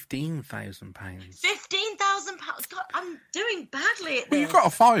was £15,000. £15,000. God, I'm doing badly at this. Well, you've got a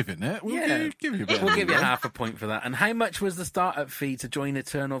 5 in it. We'll give you a bit. We'll give you half a point for that. And how much was the startup fee to join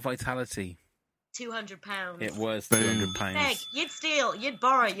Eternal Vitality? £200. It was £200. Meg, you'd steal, you'd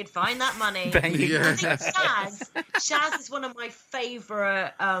borrow, you'd find that money. Yeah. I think Shaz is one of my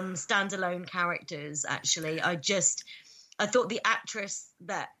favourite standalone characters. Actually, I thought the actress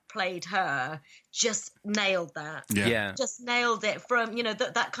that played her just nailed that. Yeah. Just nailed it from,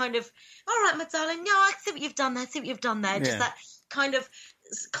 that kind of, all right, my darling, I see what you've done there, Just that kind of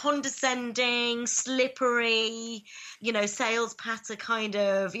condescending, slippery, sales patter kind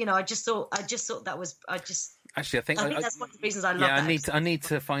of, I just thought that was, Actually, I think that's one of the reasons I love that. I need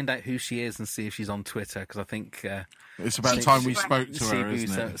to find out who she is and see if she's on Twitter, because I think it's about time we spoke to her,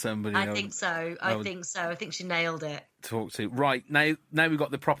 isn't it? Somebody I think so. I think she nailed it. Talk to right now. We've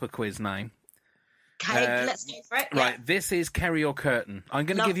got the proper quiz now. Okay, let's go for it. Right, this is Kerry or Curtin. I'm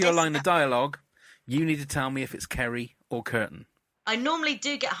going to give you a line of dialogue. You need to tell me if it's Kerry or Curtin. I normally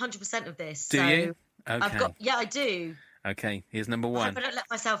do get 100% of this. Do you? Okay. I do. Okay, here's number one. I hope I don't let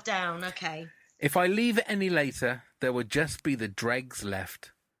myself down. Okay. If I leave it any later, there would just be the dregs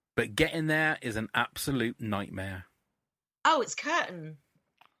left. But getting there is an absolute nightmare. Oh, it's Curtin.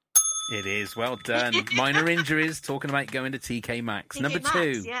 It is. Well done. Minor injuries, talking about going to TK Maxx. Number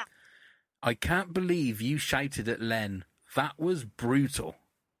 2. Yeah. I can't believe you shouted at Len. That was brutal.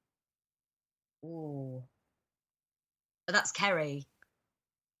 Ooh. That's Kerry.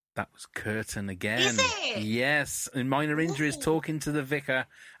 That was Curtin again. Is it? Yes. And minor injuries, talking to the vicar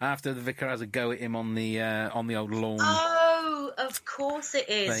after the vicar has a go at him on the old lawn. Oh, of course it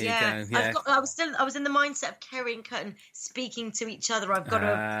is. There you go. Yeah. I was in the mindset of Kerry and Curtin speaking to each other. I've got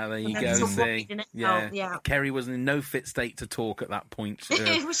to. There you go. See, yeah. Kerry was in no fit state to talk at that point.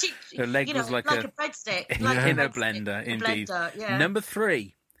 Her leg was like a breadstick in a blender. Indeed. Yeah. Number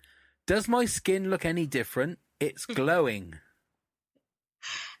 3. Does my skin look any different? It's glowing.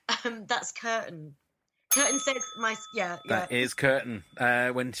 That's Curtin. Curtin says That is Curtin.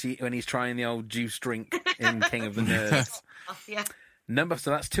 When he's trying the old juice drink in King of the Nerds. Yeah.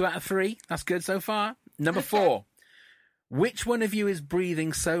 So that's 2 out of 3. That's good so far. Number 4. Which one of you is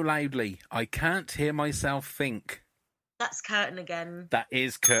breathing so loudly I can't hear myself think? That's Curtin again. That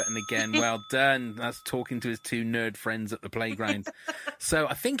is Curtin again. Well done. That's talking to his 2 nerd friends at the playground. So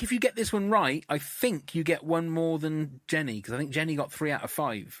I think if you get this one right, I think you get one more than Jenny, because I think Jenny got 3 out of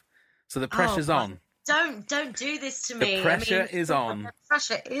 5. So the pressure's on. Don't do this to me. The pressure is on. The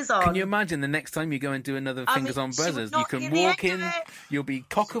pressure is on. Can you imagine the next time you go and do another Fingers on Buzzers, you can walk in, you'll be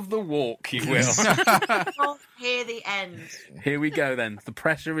cock of the walk, you will. Not hear the end. Here we go then. The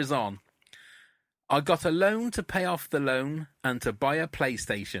pressure is on. I got a loan to pay off the loan and to buy a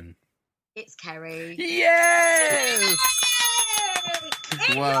PlayStation. It's Kerry. Yes!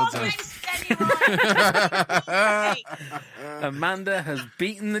 Well done. Amanda has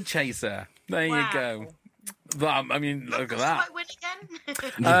beaten the chaser. There you go. I mean, look at What that. do I win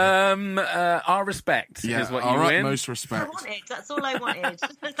again? Our respect Yeah, is what our you win. utmost I respect. wanted. That's all I wanted.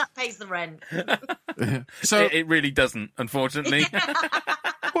 That pays the rent. So, It really doesn't, unfortunately.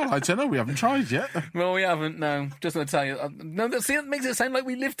 well, I don't know. We haven't tried yet. Well, we haven't, no. Just going to tell you. No, see, it makes it sound like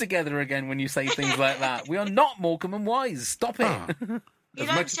we live together again when you say things like that. We are not Morecambe and Wise. Stop it. You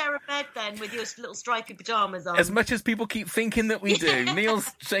don't share a bed then with your little stripy pyjamas on. As much as people keep thinking that we do,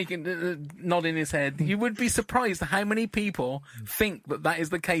 Neil's shaking, nodding his head. You would be surprised how many people think that that is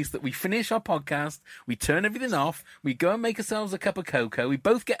the case, that we finish our podcast, we turn everything off, we go and make ourselves a cup of cocoa, we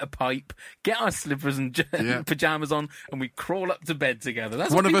both get a pipe, get our slippers and pyjamas on, and we crawl up to bed together.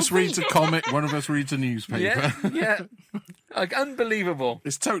 That's One what of us people reads a think. comic, one of us reads a newspaper. Yeah. Like, unbelievable.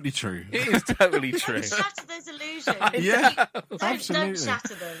 It's totally true. It is totally true. Shatter those illusions. Yeah, Don't absolutely.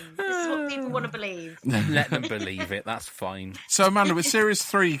 shatter them. This is what people want to believe. Let them believe it. That's fine. So, Amanda, with Series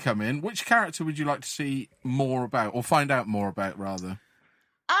 3 coming, which character would you like to see more about, or find out more about, rather?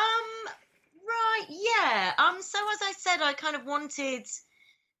 Right, yeah. So as I said, I kind of wanted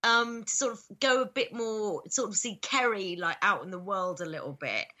to sort of go a bit more, sort of see Kerry like out in the world a little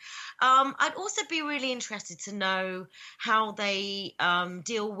bit. I'd also be really interested to know how they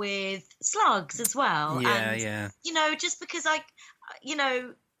deal with slugs as well. Yeah. You know, just because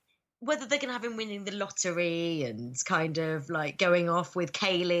whether they're going to have him winning the lottery and kind of like going off with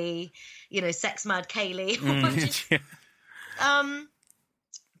Kaylee, you know, sex mad Kaylee.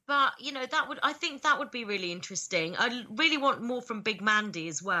 But, you know, I think that would be really interesting. I really want more from Big Mandy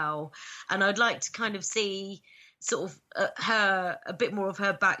as well. And I'd like to kind of see sort of a bit more of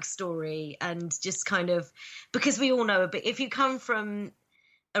her backstory, and just kind of, because we all know a bit, if you come from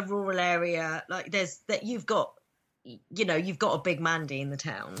a rural area, like you've got a Big Mandy in the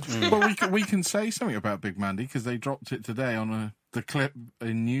town. Well, we can say something about Big Mandy, because they dropped it today on the clip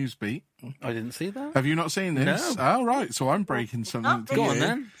in Newsbeat. I didn't see that. Have you not seen this? No. Oh, right. So I'm breaking something to Go on you.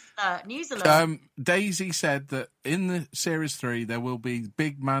 then. News alert. Daisy said that in the Series 3 there will be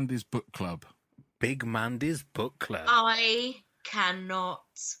Big Mandy's book club. Big Mandy's book club. I cannot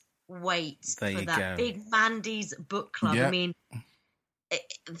wait There for you that. go. Big Mandy's book club. Yeah. I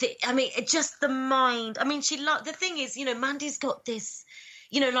mean, just the mind. I mean, the thing is, you know, Mandy's got this,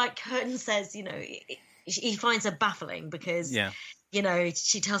 you know, like Curtin says, you know, he finds her baffling because, you know,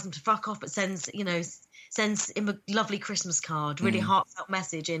 she tells him to fuck off, but sends him a lovely Christmas card, really heartfelt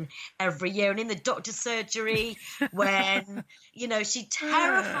message in every year. And in the doctor's surgery, when, you know, she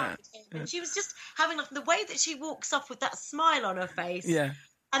terrified him, and she was just having like the way that she walks off with that smile on her face. Yeah.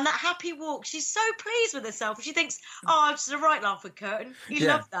 And that happy walk, she's so pleased with herself. She thinks, I just had a right laugh with Curtin. He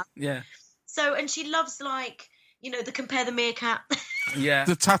loved that. Yeah. So, and she loves, like, you know, the Compare the Meerkat. Yeah.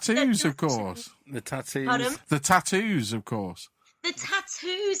 The tattoos, of course. The tattoos. Pardon? The tattoos, of course. The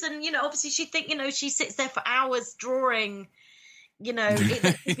tattoos, and, you know, obviously she sits there for hours drawing, you know,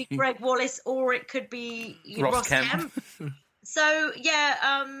 it could be Greg Wallace or it could be Ross Kemp. So,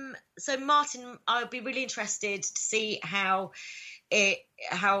 so Martin, I would be really interested to see how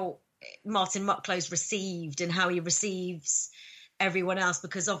Martin Mucklo's received and how he receives everyone else,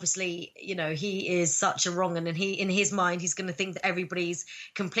 because obviously, you know, he is such a wrong 'un, and in his mind he's going to think that everybody's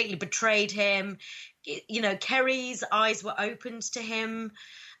completely betrayed him. You know, Kerry's eyes were opened to him,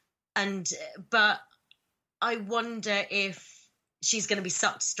 but I wonder if she's going to be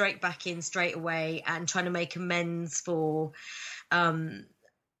sucked straight back in straight away and trying to make amends for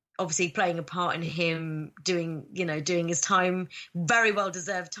obviously playing a part in him doing his time, very well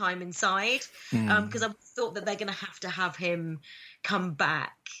deserved time inside, because I thought that they're going to have him come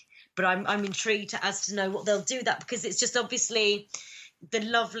back, but I'm intrigued as to know what they'll do that, because it's just obviously the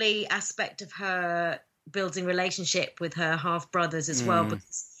lovely aspect of her building relationship with her half brothers as well,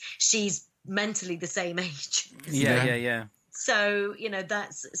 because she's mentally the same age. Yeah. So, you know,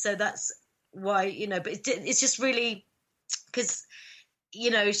 that's why, you know, but it's just really because, you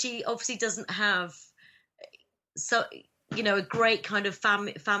know, she obviously doesn't have a great kind of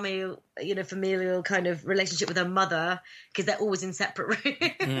familial kind of relationship with her mother, because they're always in separate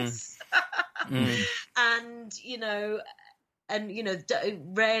rooms. And, you know,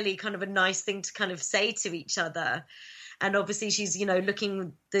 rarely kind of a nice thing to kind of say to each other. And obviously she's, you know,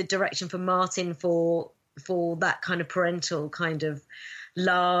 looking the direction for Martin for that kind of parental kind of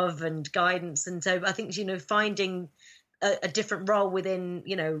love and guidance. And so I think, you know, finding a different role within,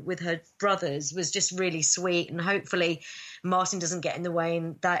 you know, with her brothers was just really sweet. And hopefully Martin doesn't get in the way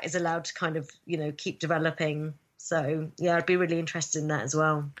and that is allowed to kind of, you know, keep developing. So, yeah, I'd be really interested in that as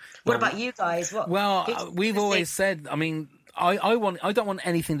well. What about you guys? We've always said, I mean, I don't want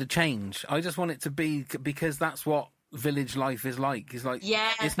anything to change. I just want it to be, because that's what village life is like. It's like,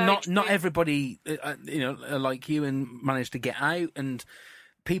 Yeah, it's very not true. everybody, are like you and manage to get out, and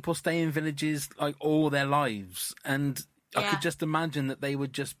people stay in villages like all their lives. And I Yeah. could just imagine that they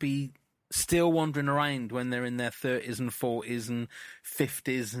would just be still wandering around when they're in their 30s and 40s and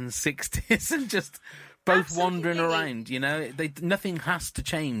 50s and 60s and just both wandering around, nothing has to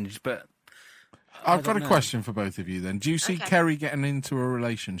change, but I've got a know. question for both of you then. Do you see Okay. Kerry getting into a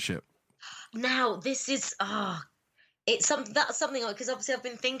relationship? Now, this is it's something because obviously I've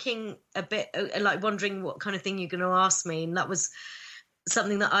been thinking a bit, like wondering what kind of thing you're going to ask me, and that was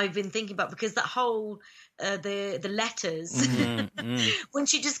something that I've been thinking about, because that whole the letters when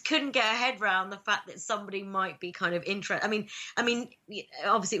she just couldn't get her head around the fact that somebody might be kind of interested. I mean,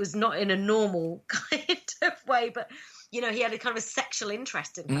 obviously it was not in a normal kind of way, but he had a kind of a sexual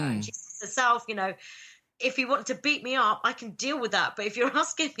interest in her. And she says herself, if you want to beat me up, I can deal with that. But if you're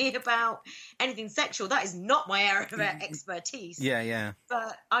asking me about anything sexual, that is not my area of expertise. Yeah.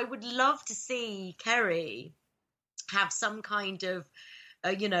 But I would love to see Kerry have some kind of,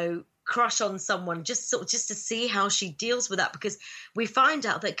 crush on someone, just to see how she deals with that. Because we find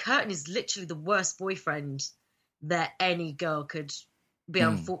out that Curtin is literally the worst boyfriend that any girl could be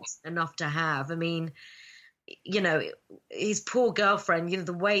unfortunate enough to have. I mean, his poor girlfriend,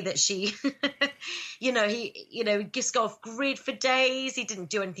 the way that she, he just got off grid for days. He didn't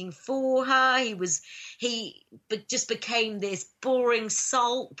do anything for her. He just became this boring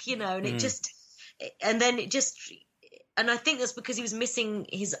sulk, and and I think that's because he was missing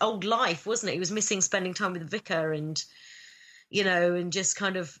his old life, wasn't it? He was missing spending time with the vicar and, and just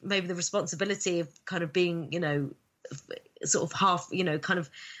kind of maybe the responsibility of kind of being, sort of half, kind of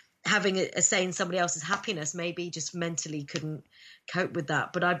having a say in somebody else's happiness. Maybe he just mentally couldn't cope with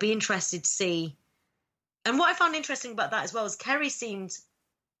that. But I'd be interested to see. And what I found interesting about that as well is Kerry seemed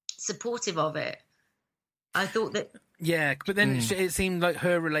supportive of it. I thought that. Yeah, but then it seemed like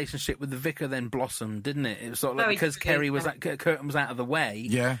her relationship with the vicar then blossomed, didn't it? It was sort of like Very because true. Curtin was out of the way.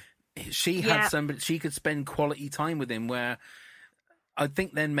 Yeah. She had somebody, she could spend quality time with him, where I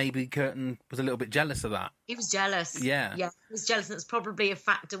think then maybe Curtin was a little bit jealous of that. He was jealous. Yeah. He was jealous. And it's probably a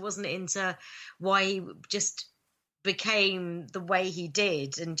factor, wasn't it, into why he just became the way he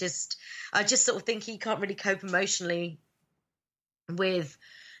did. And I just sort of think he can't really cope emotionally with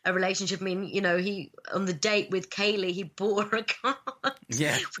a relationship. I mean, he, on the date with Kaylee, he bought her a card.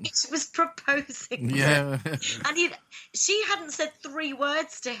 Yeah. Which was proposing. Yeah. And she hadn't said 3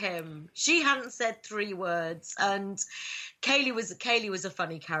 words to him. She hadn't said 3 words. And Kaylee was a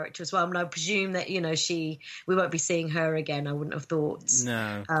funny character as well. I mean, I presume that, we won't be seeing her again. I wouldn't have thought.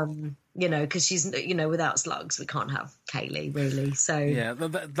 No. Because she's, without slugs, we can't have Kaylee, really. So Yeah,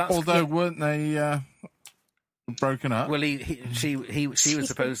 that's... Although, weren't they broken up? Well, she was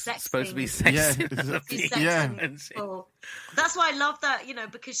supposed to be sexing. Yeah. That's why I love that,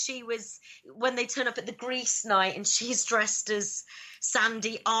 because she was, when they turn up at the Grease night and she's dressed as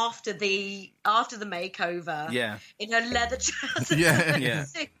Sandy after the makeover, in her leather trousers, yeah.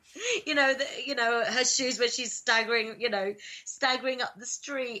 Her shoes when she's staggering up the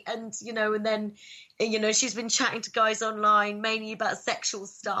street, and and then she's been chatting to guys online mainly about sexual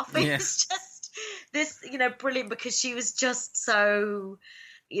stuff. It's just this brilliant, because she was just so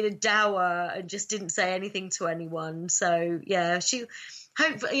dour and just didn't say anything to anyone. So she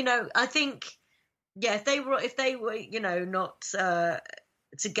hopefully I think if they were not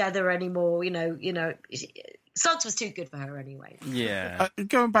together anymore, Slugs was too good for her anyway. Yeah.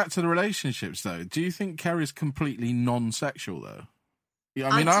 Going back to the relationships though, do you think Kerry's completely non-sexual though? Yeah,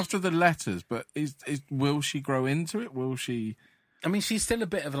 I mean, after the letters, but will she grow into it? Will she? I mean, she's still a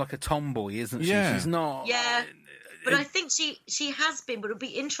bit of like a tomboy, isn't she? Yeah. She's not. Yeah, but I think she has been. But it'll be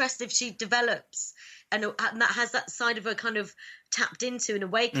interesting if she develops and that has that side of her kind of tapped into and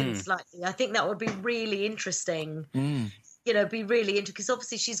awakened slightly. I think that would be really interesting. Be really interesting, because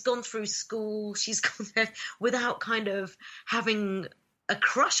obviously she's gone through school. She's gone there without kind of having a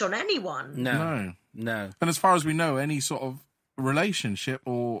crush on anyone. No. And as far as we know, any sort of relationship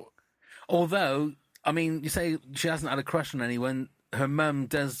or... Although, I mean, you say she hasn't had a crush on anyone, her mum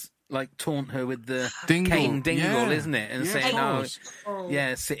does like taunt her with the cane dingle, isn't it? And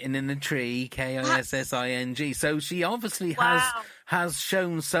saying, sitting in a tree, Kissing. So she obviously has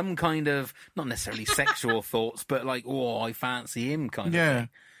shown some kind of, not necessarily sexual thoughts, but like, I fancy him kind of thing.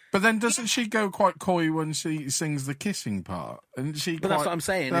 But then doesn't she go quite coy when she sings the kissing part? And But that's what I'm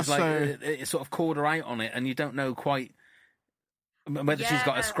saying. It's like it sort of called her out on it, and you don't know quite whether she's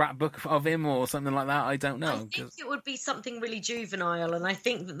got a scrapbook of him or something like that. I don't know. I think it would be something really juvenile, and I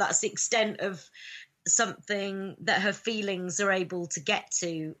think that's the extent of something that her feelings are able to get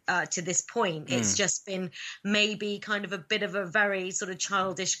to this point. It's just been maybe kind of a bit of a very sort of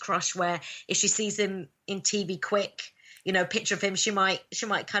childish crush where if she sees him in TV quick, you know, picture of him, she might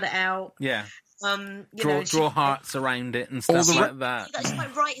cut it out. Yeah. You draw hearts around it and stuff like that. She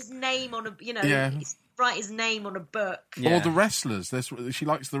might write his name on a, you know, write his name on a book. Yeah. Or the wrestlers. She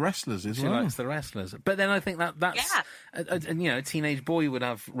likes the wrestlers as well. She likes the wrestlers. But then I think that's, a teenage boy would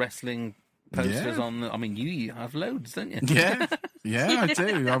have wrestling posters on. I mean, you have loads, don't you? Yeah, I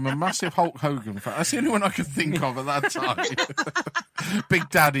do. I'm a massive Hulk Hogan fan. That's the only one I could think of at that time. Big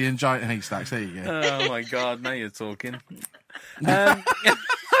Daddy and Giant Haystacks. There you go. Oh my God! Now you're talking. I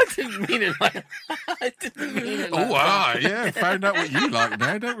didn't mean it like. Found out what you like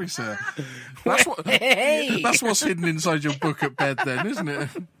now, don't we, sir? That's what's hidden inside your book at bed, then, isn't it?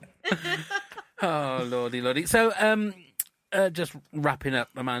 Oh lordy. So, just wrapping up,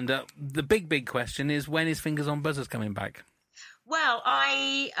 Amanda. The big question is, when is Fingers on Buzzers coming back? Well,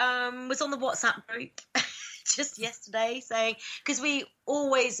 I was on the WhatsApp group just yesterday saying, because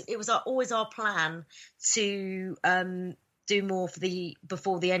it was always our plan to do more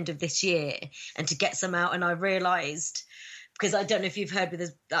before the end of this year and to get some out. And I realised, because I don't know if you've heard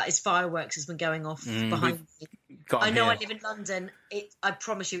that his fireworks has been going off behind me. I know I live in London. I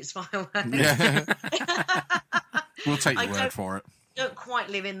promise you it's fireworks. Yeah. We'll take your word for it. Don't quite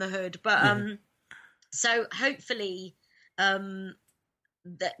live in the hood, but so hopefully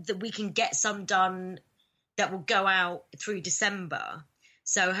that we can get some done that will go out through December.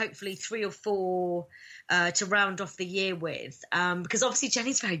 So hopefully 3 or 4 to round off the year with, because obviously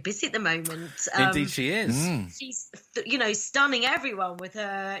Jenny's very busy at the moment. Indeed, she is. She's, stunning everyone with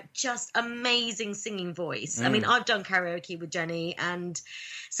her just amazing singing voice. I mean, I've done karaoke with Jenny, and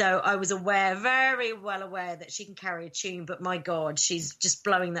so I was very well aware that she can carry a tune. But my God, she's just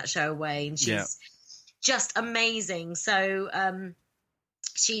blowing that show away, and she's just amazing. So.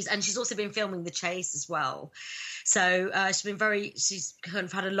 She's also been filming The Chase as well. So she's kind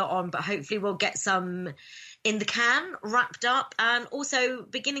of had a lot on, but hopefully we'll get some in the can wrapped up. And also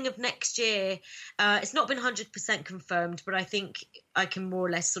beginning of next year, it's not been 100% confirmed, but I think I can more or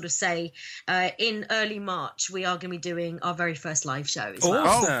less sort of say in early March, we are going to be doing our very first live show as well.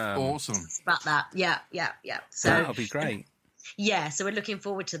 Awesome. About that. Yeah. So that'll be great. Yeah, so we're looking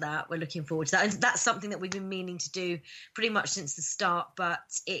forward to that. And that's something that we've been meaning to do pretty much since the start. But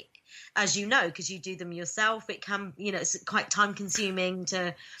it, as you know, because you do them yourself, it can, it's quite time consuming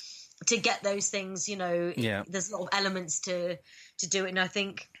to get those things, there's a lot of elements to do it. And I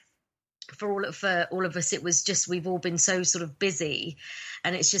think for all of us, it was just, we've all been so sort of busy,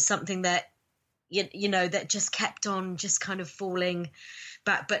 and it's just something that, that just kept on just kind of falling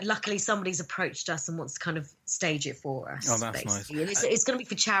back. But luckily somebody's approached us and wants to kind of stage it for us. Oh, that's basically nice. And it's going to be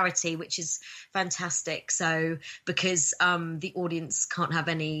for charity, which is fantastic. So because the audience can't have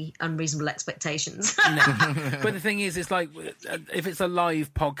any unreasonable expectations. No. But the thing is, it's like, if it's a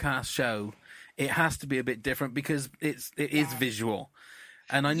live podcast show, it has to be a bit different because it is visual.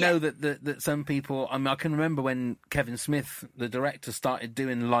 And I know that some people, I mean, I can remember when Kevin Smith, the director, started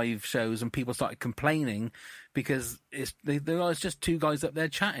doing live shows and people started complaining because it's just 2 guys up there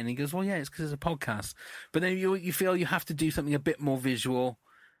chatting. He goes, well, yeah, it's because it's a podcast. But then you feel you have to do something a bit more visual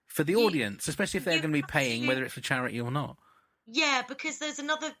for the audience, especially if they're going to be paying, whether it's for charity or not. Yeah, because there's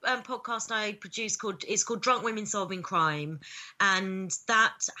another podcast I produce called Drunk Women Solving Crime. And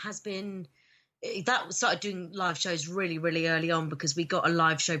that started doing live shows really, really early on because we got a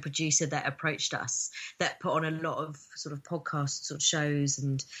live show producer that approached us that put on a lot of sort of podcast sort of shows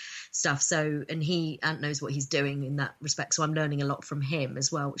and stuff. So, and he knows what he's doing in that respect. So I'm learning a lot from him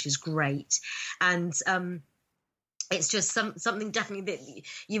as well, which is great. And it's just something definitely that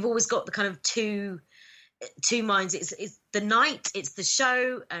you've always got the kind of two minds. It's the night, it's the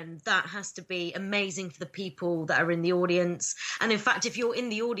show, and that has to be amazing for the people that are in the audience. And in fact, if you're in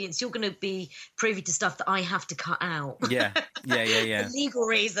the audience, you're going to be privy to stuff that I have to cut out. Yeah. For legal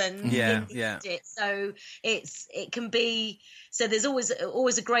reasons. Yeah. So it can be. So there's always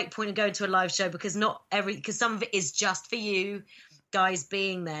a great point of going to a live show because because some of it is just for you guys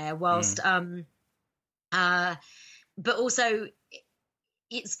being there, whilst but also.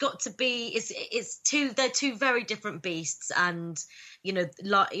 It's got to be. They're 2 very different beasts, and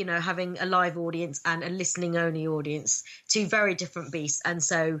having a live audience and a listening only audience, 2 very different beasts, and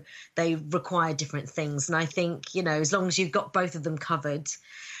so they require different things. And I think as long as you've got both of them covered,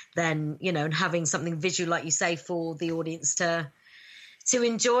 then and having something visual, like you say, for the audience to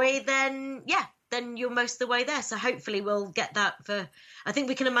enjoy, then you're most of the way there. So hopefully we'll get that for. I think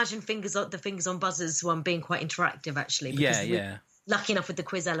we can imagine the Fingers on Buzzers one being quite interactive, actually. Because lucky enough with the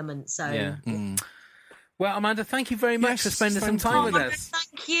quiz element, so Well, Amanda, thank you very much Yes, for spending some thank time you. with us.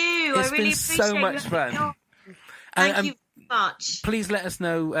 Thank you. It's I really been appreciate so much you fun. having me on. Thank And, you very much. Please let us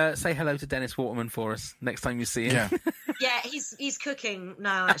know. Say hello to Dennis Waterman for us next time you see him. Yeah. Yeah, he's cooking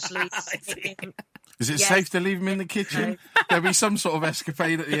now. Actually, Is it Yes. safe to leave him in the kitchen? There'll be some sort of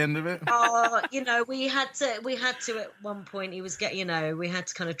escapade at the end of it. Oh, we had to at one point. He was we had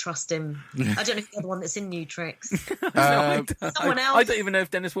to kind of trust him. I don't know if the other one that's in New Tricks. Someone else. I don't even know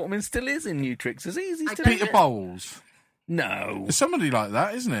if Dennis Waterman still is in New Tricks. Is he? Is he still Peter Bowles. No. There's somebody like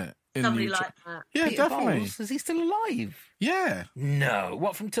that, isn't it? In Somebody New like that. Yeah, Peter definitely. Bowles? Is he still alive? Yeah. No.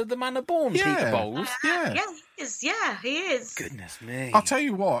 What, from To the Manor Born, Yeah. Peter Bowles? Yeah. Yeah, he is. Yeah, he is. Goodness me. I'll tell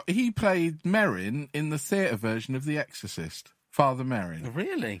you what, he played Merrin in the theatre version of The Exorcist. Father Merrin.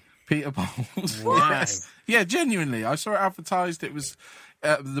 Really? Peter Bowles. Wow. Yeah, genuinely. I saw it advertised. It was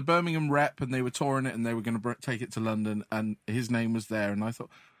the Birmingham Rep, and they were touring it, and they were going to take it to London, and his name was there. And I thought,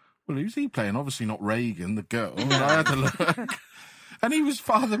 well, who's he playing? Obviously not Reagan, the girl. And I had to look. And he was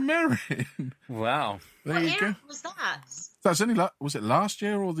Father Merrin. Wow. There What you era go. was that? That's only was it last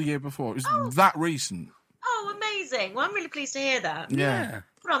year or the year before? It was that recent. Oh, amazing! Well, I'm really pleased to hear that. Yeah.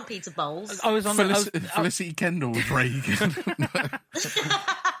 Put on Peter Bowles. I was on. Felicity Kendall was Reagan.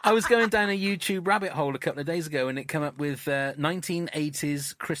 I was going down a YouTube rabbit hole a couple of days ago, and it came up with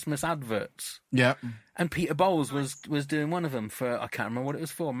 1980s Christmas adverts. Yeah. And Peter Bowles was doing one of them for, I can't remember what it was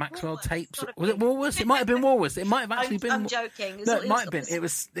for, Maxwell Woolworths, Tapes. gotta Was it be. Woolworths? It might have been Woolworths. It might have actually been. I'm joking. No, it might have been. It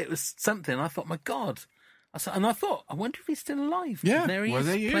was something. I thought, my God. I thought, I wonder if he's still alive. Yeah, And there he well, is.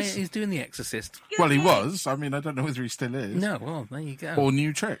 there he is. He's doing The Exorcist. Well, he was. I mean, I don't know whether he still is. No, well, there you go. Or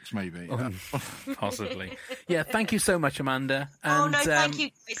New Tricks, maybe. Possibly. Yeah, thank you so much, Amanda. Oh, And, no, thank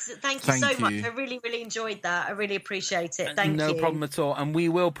you, guys. Thank you so thank much. you. I really, really enjoyed that. I really appreciate it. Thank you. No problem at all. And we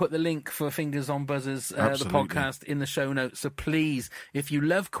will put the link for Fingers on Buzzers, the Absolutely. podcast, in the show notes. So please, if you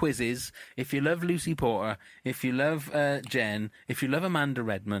love quizzes, if you love Lucy Porter, if you love Jen, if you love Amanda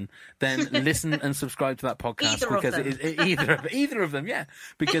Redman, then listen and subscribe to that podcast. Either of because them. it is either of them, yeah.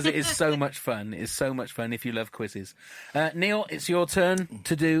 Because it is so much fun. It is so much fun if you love quizzes. Neil, it's your turn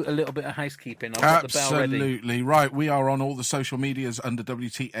to do a little bit of housekeeping. I've got the bell ready. Absolutely. Right, we are on all the social medias under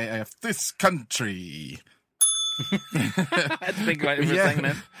WTAF This Country. I had to think about it for a second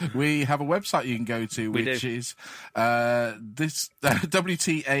then. We have a website you can go to, We which do. is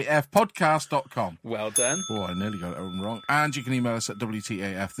WTAFpodcast.com. Well done. Oh, I nearly got it wrong. And you can email us at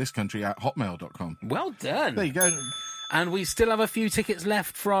WTAFthiscountry@hotmail.com. Well done. There you go. And we still have a few tickets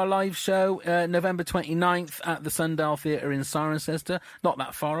left for our live show, November 29th at the Sundial Theatre in Cirencester. Not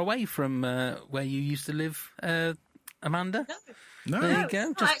that far away from where you used to live, Amanda. No. There you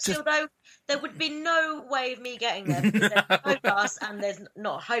go. Actually, although there would be no way of me getting there because there's no bus and there's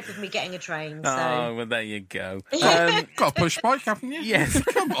not hope of me getting a train. So. Oh, well, there you go. Got a push bike, haven't you? Yes.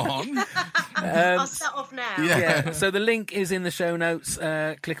 Come on. I'll set off now. Yeah, so the link is in the show notes.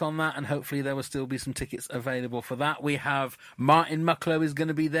 Click on that, and hopefully there will still be some tickets available for that. We have Martin Mucklow is going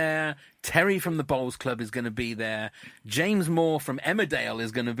to be there. Terry from the Bowls Club is going to be there. James Moore from Emmerdale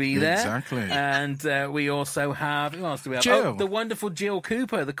is going to be there. Exactly. And we also have, who else do we have? Jill. Oh, the wonderful Jill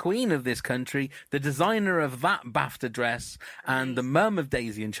Cooper, the queen of this country, the designer of that BAFTA dress, and the mum of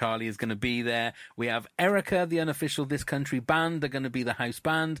Daisy and Charlie is going to be there. We have Erica, the unofficial This Country band. They're going to be the house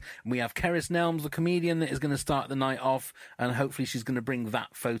band. And we have Keris Nelms, the comedian, that is going to start the night off, and hopefully she's going to bring that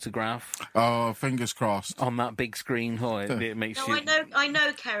photograph Oh, fingers crossed. on that big screen. Oh, it makes No, you... I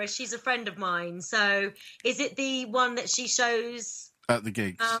know, Keris. She's a friend of mine. So, is it the one that she shows At the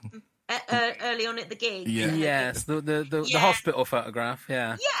gigs. early on at the gig? Yeah. Yes, the Yeah. hospital photograph.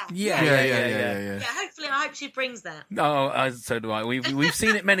 Yeah. Yeah. Yeah. Yeah, hopefully, I hope she brings that. Oh, so do I. We've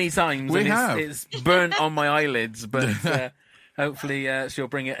seen it many times. We and have. It's burnt on my eyelids, but hopefully she'll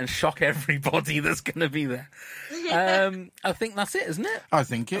bring it and shock everybody that's going to be there. I think that's it, isn't it? I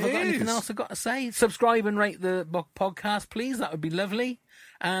think it Have I got anything is. else I've got to say? Subscribe and rate the podcast, please. That would be lovely.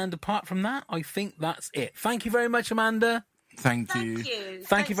 And apart from that, I think that's it. Thank you very much, Amanda. Thank you. Thank you.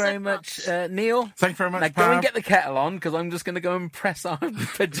 Thank you Thanks very so much, Neil. Thank you very much, Now go and Pam. get the kettle on, because I'm just going to go and press on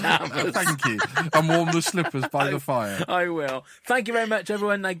pyjamas. Thank you. And warm the slippers by the fire. I will. Thank you very much,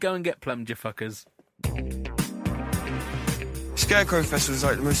 everyone. Now go and get plumbed, you fuckers. Scarecrow Festival is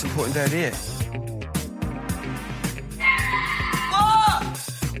like the most important day of the year.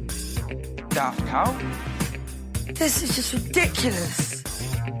 Daft Cow? This is just ridiculous.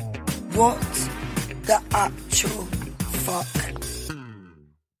 What the actual fuck?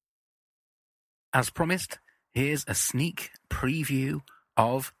 As promised, here's a sneak preview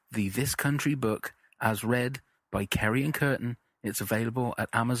of the This Country book as read by Kerry and Curtin. It's available at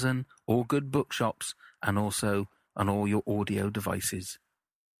Amazon, all good bookshops, and also on all your audio devices.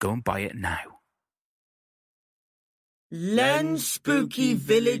 Go and buy it now. Len's Spooky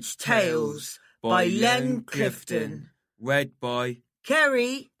Village Tales by Len Clifton. Read by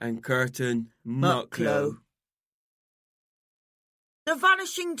Kerry and Curtin Mucklow. The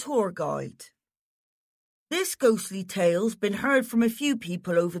Vanishing Tour Guide. This ghostly tale's been heard from a few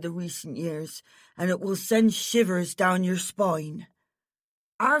people over the recent years, and it will send shivers down your spine.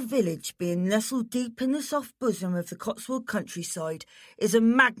 Our village, being nestled deep in the soft bosom of the Cotswold countryside, is a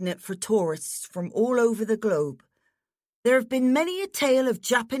magnet for tourists from all over the globe. There have been many a tale of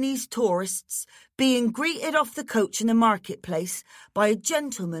Japanese tourists being greeted off the coach in the marketplace by a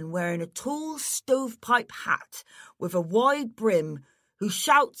gentleman wearing a tall stovepipe hat with a wide brim who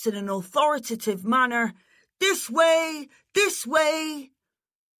shouts in an authoritative manner, "This way! This way!"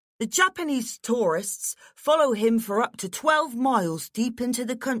 The Japanese tourists follow him for up to 12 miles deep into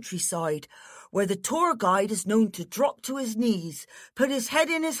the countryside, where the tour guide is known to drop to his knees, put his head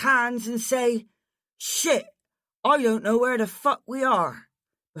in his hands and say, "Shit, I don't know where the fuck we are,"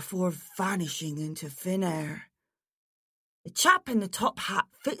 before vanishing into thin air. The chap in the top hat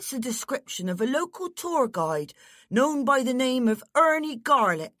fits the description of a local tour guide known by the name of Ernie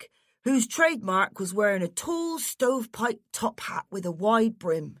Garlick, whose trademark was wearing a tall stovepipe top hat with a wide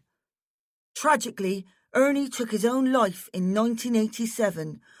brim. Tragically, Ernie took his own life in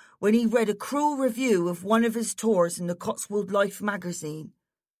 1987 when he read a cruel review of one of his tours in the Cotswold Life magazine.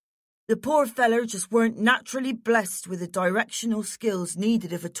 The poor feller just weren't naturally blessed with the directional skills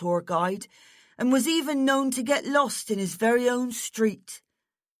needed of a tour guide, and was even known to get lost in his very own street.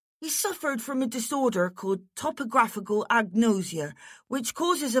 He suffered from a disorder called topographical agnosia, which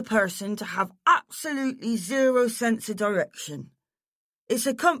causes a person to have absolutely zero sense of direction. It's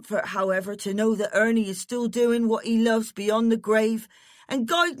a comfort, however, to know that Ernie is still doing what he loves beyond the grave and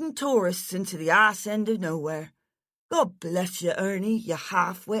guiding tourists into the arse end of nowhere. God bless you, Ernie, you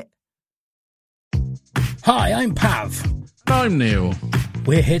half-wit. Hi, I'm Pav. I'm Neil.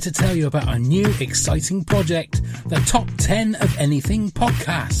 We're here to tell you about our new exciting project, the Top 10 of Anything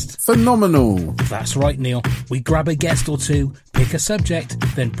podcast. Phenomenal. That's right, Neil. We grab a guest or two, pick a subject,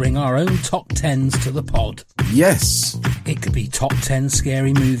 then bring our own top 10s to the pod. Yes. It could be top 10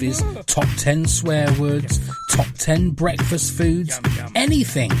 scary movies, top 10 swear words, top 10 breakfast foods,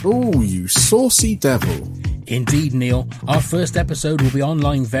 anything. Oh, you saucy devil. Indeed, Neil. Our first episode will be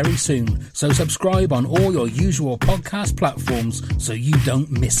online very soon, so subscribe on all your usual podcast platforms so you don't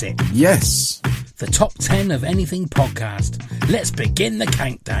miss it. Yes. The Top 10 of Anything podcast. Let's begin the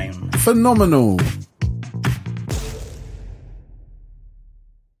countdown. Phenomenal.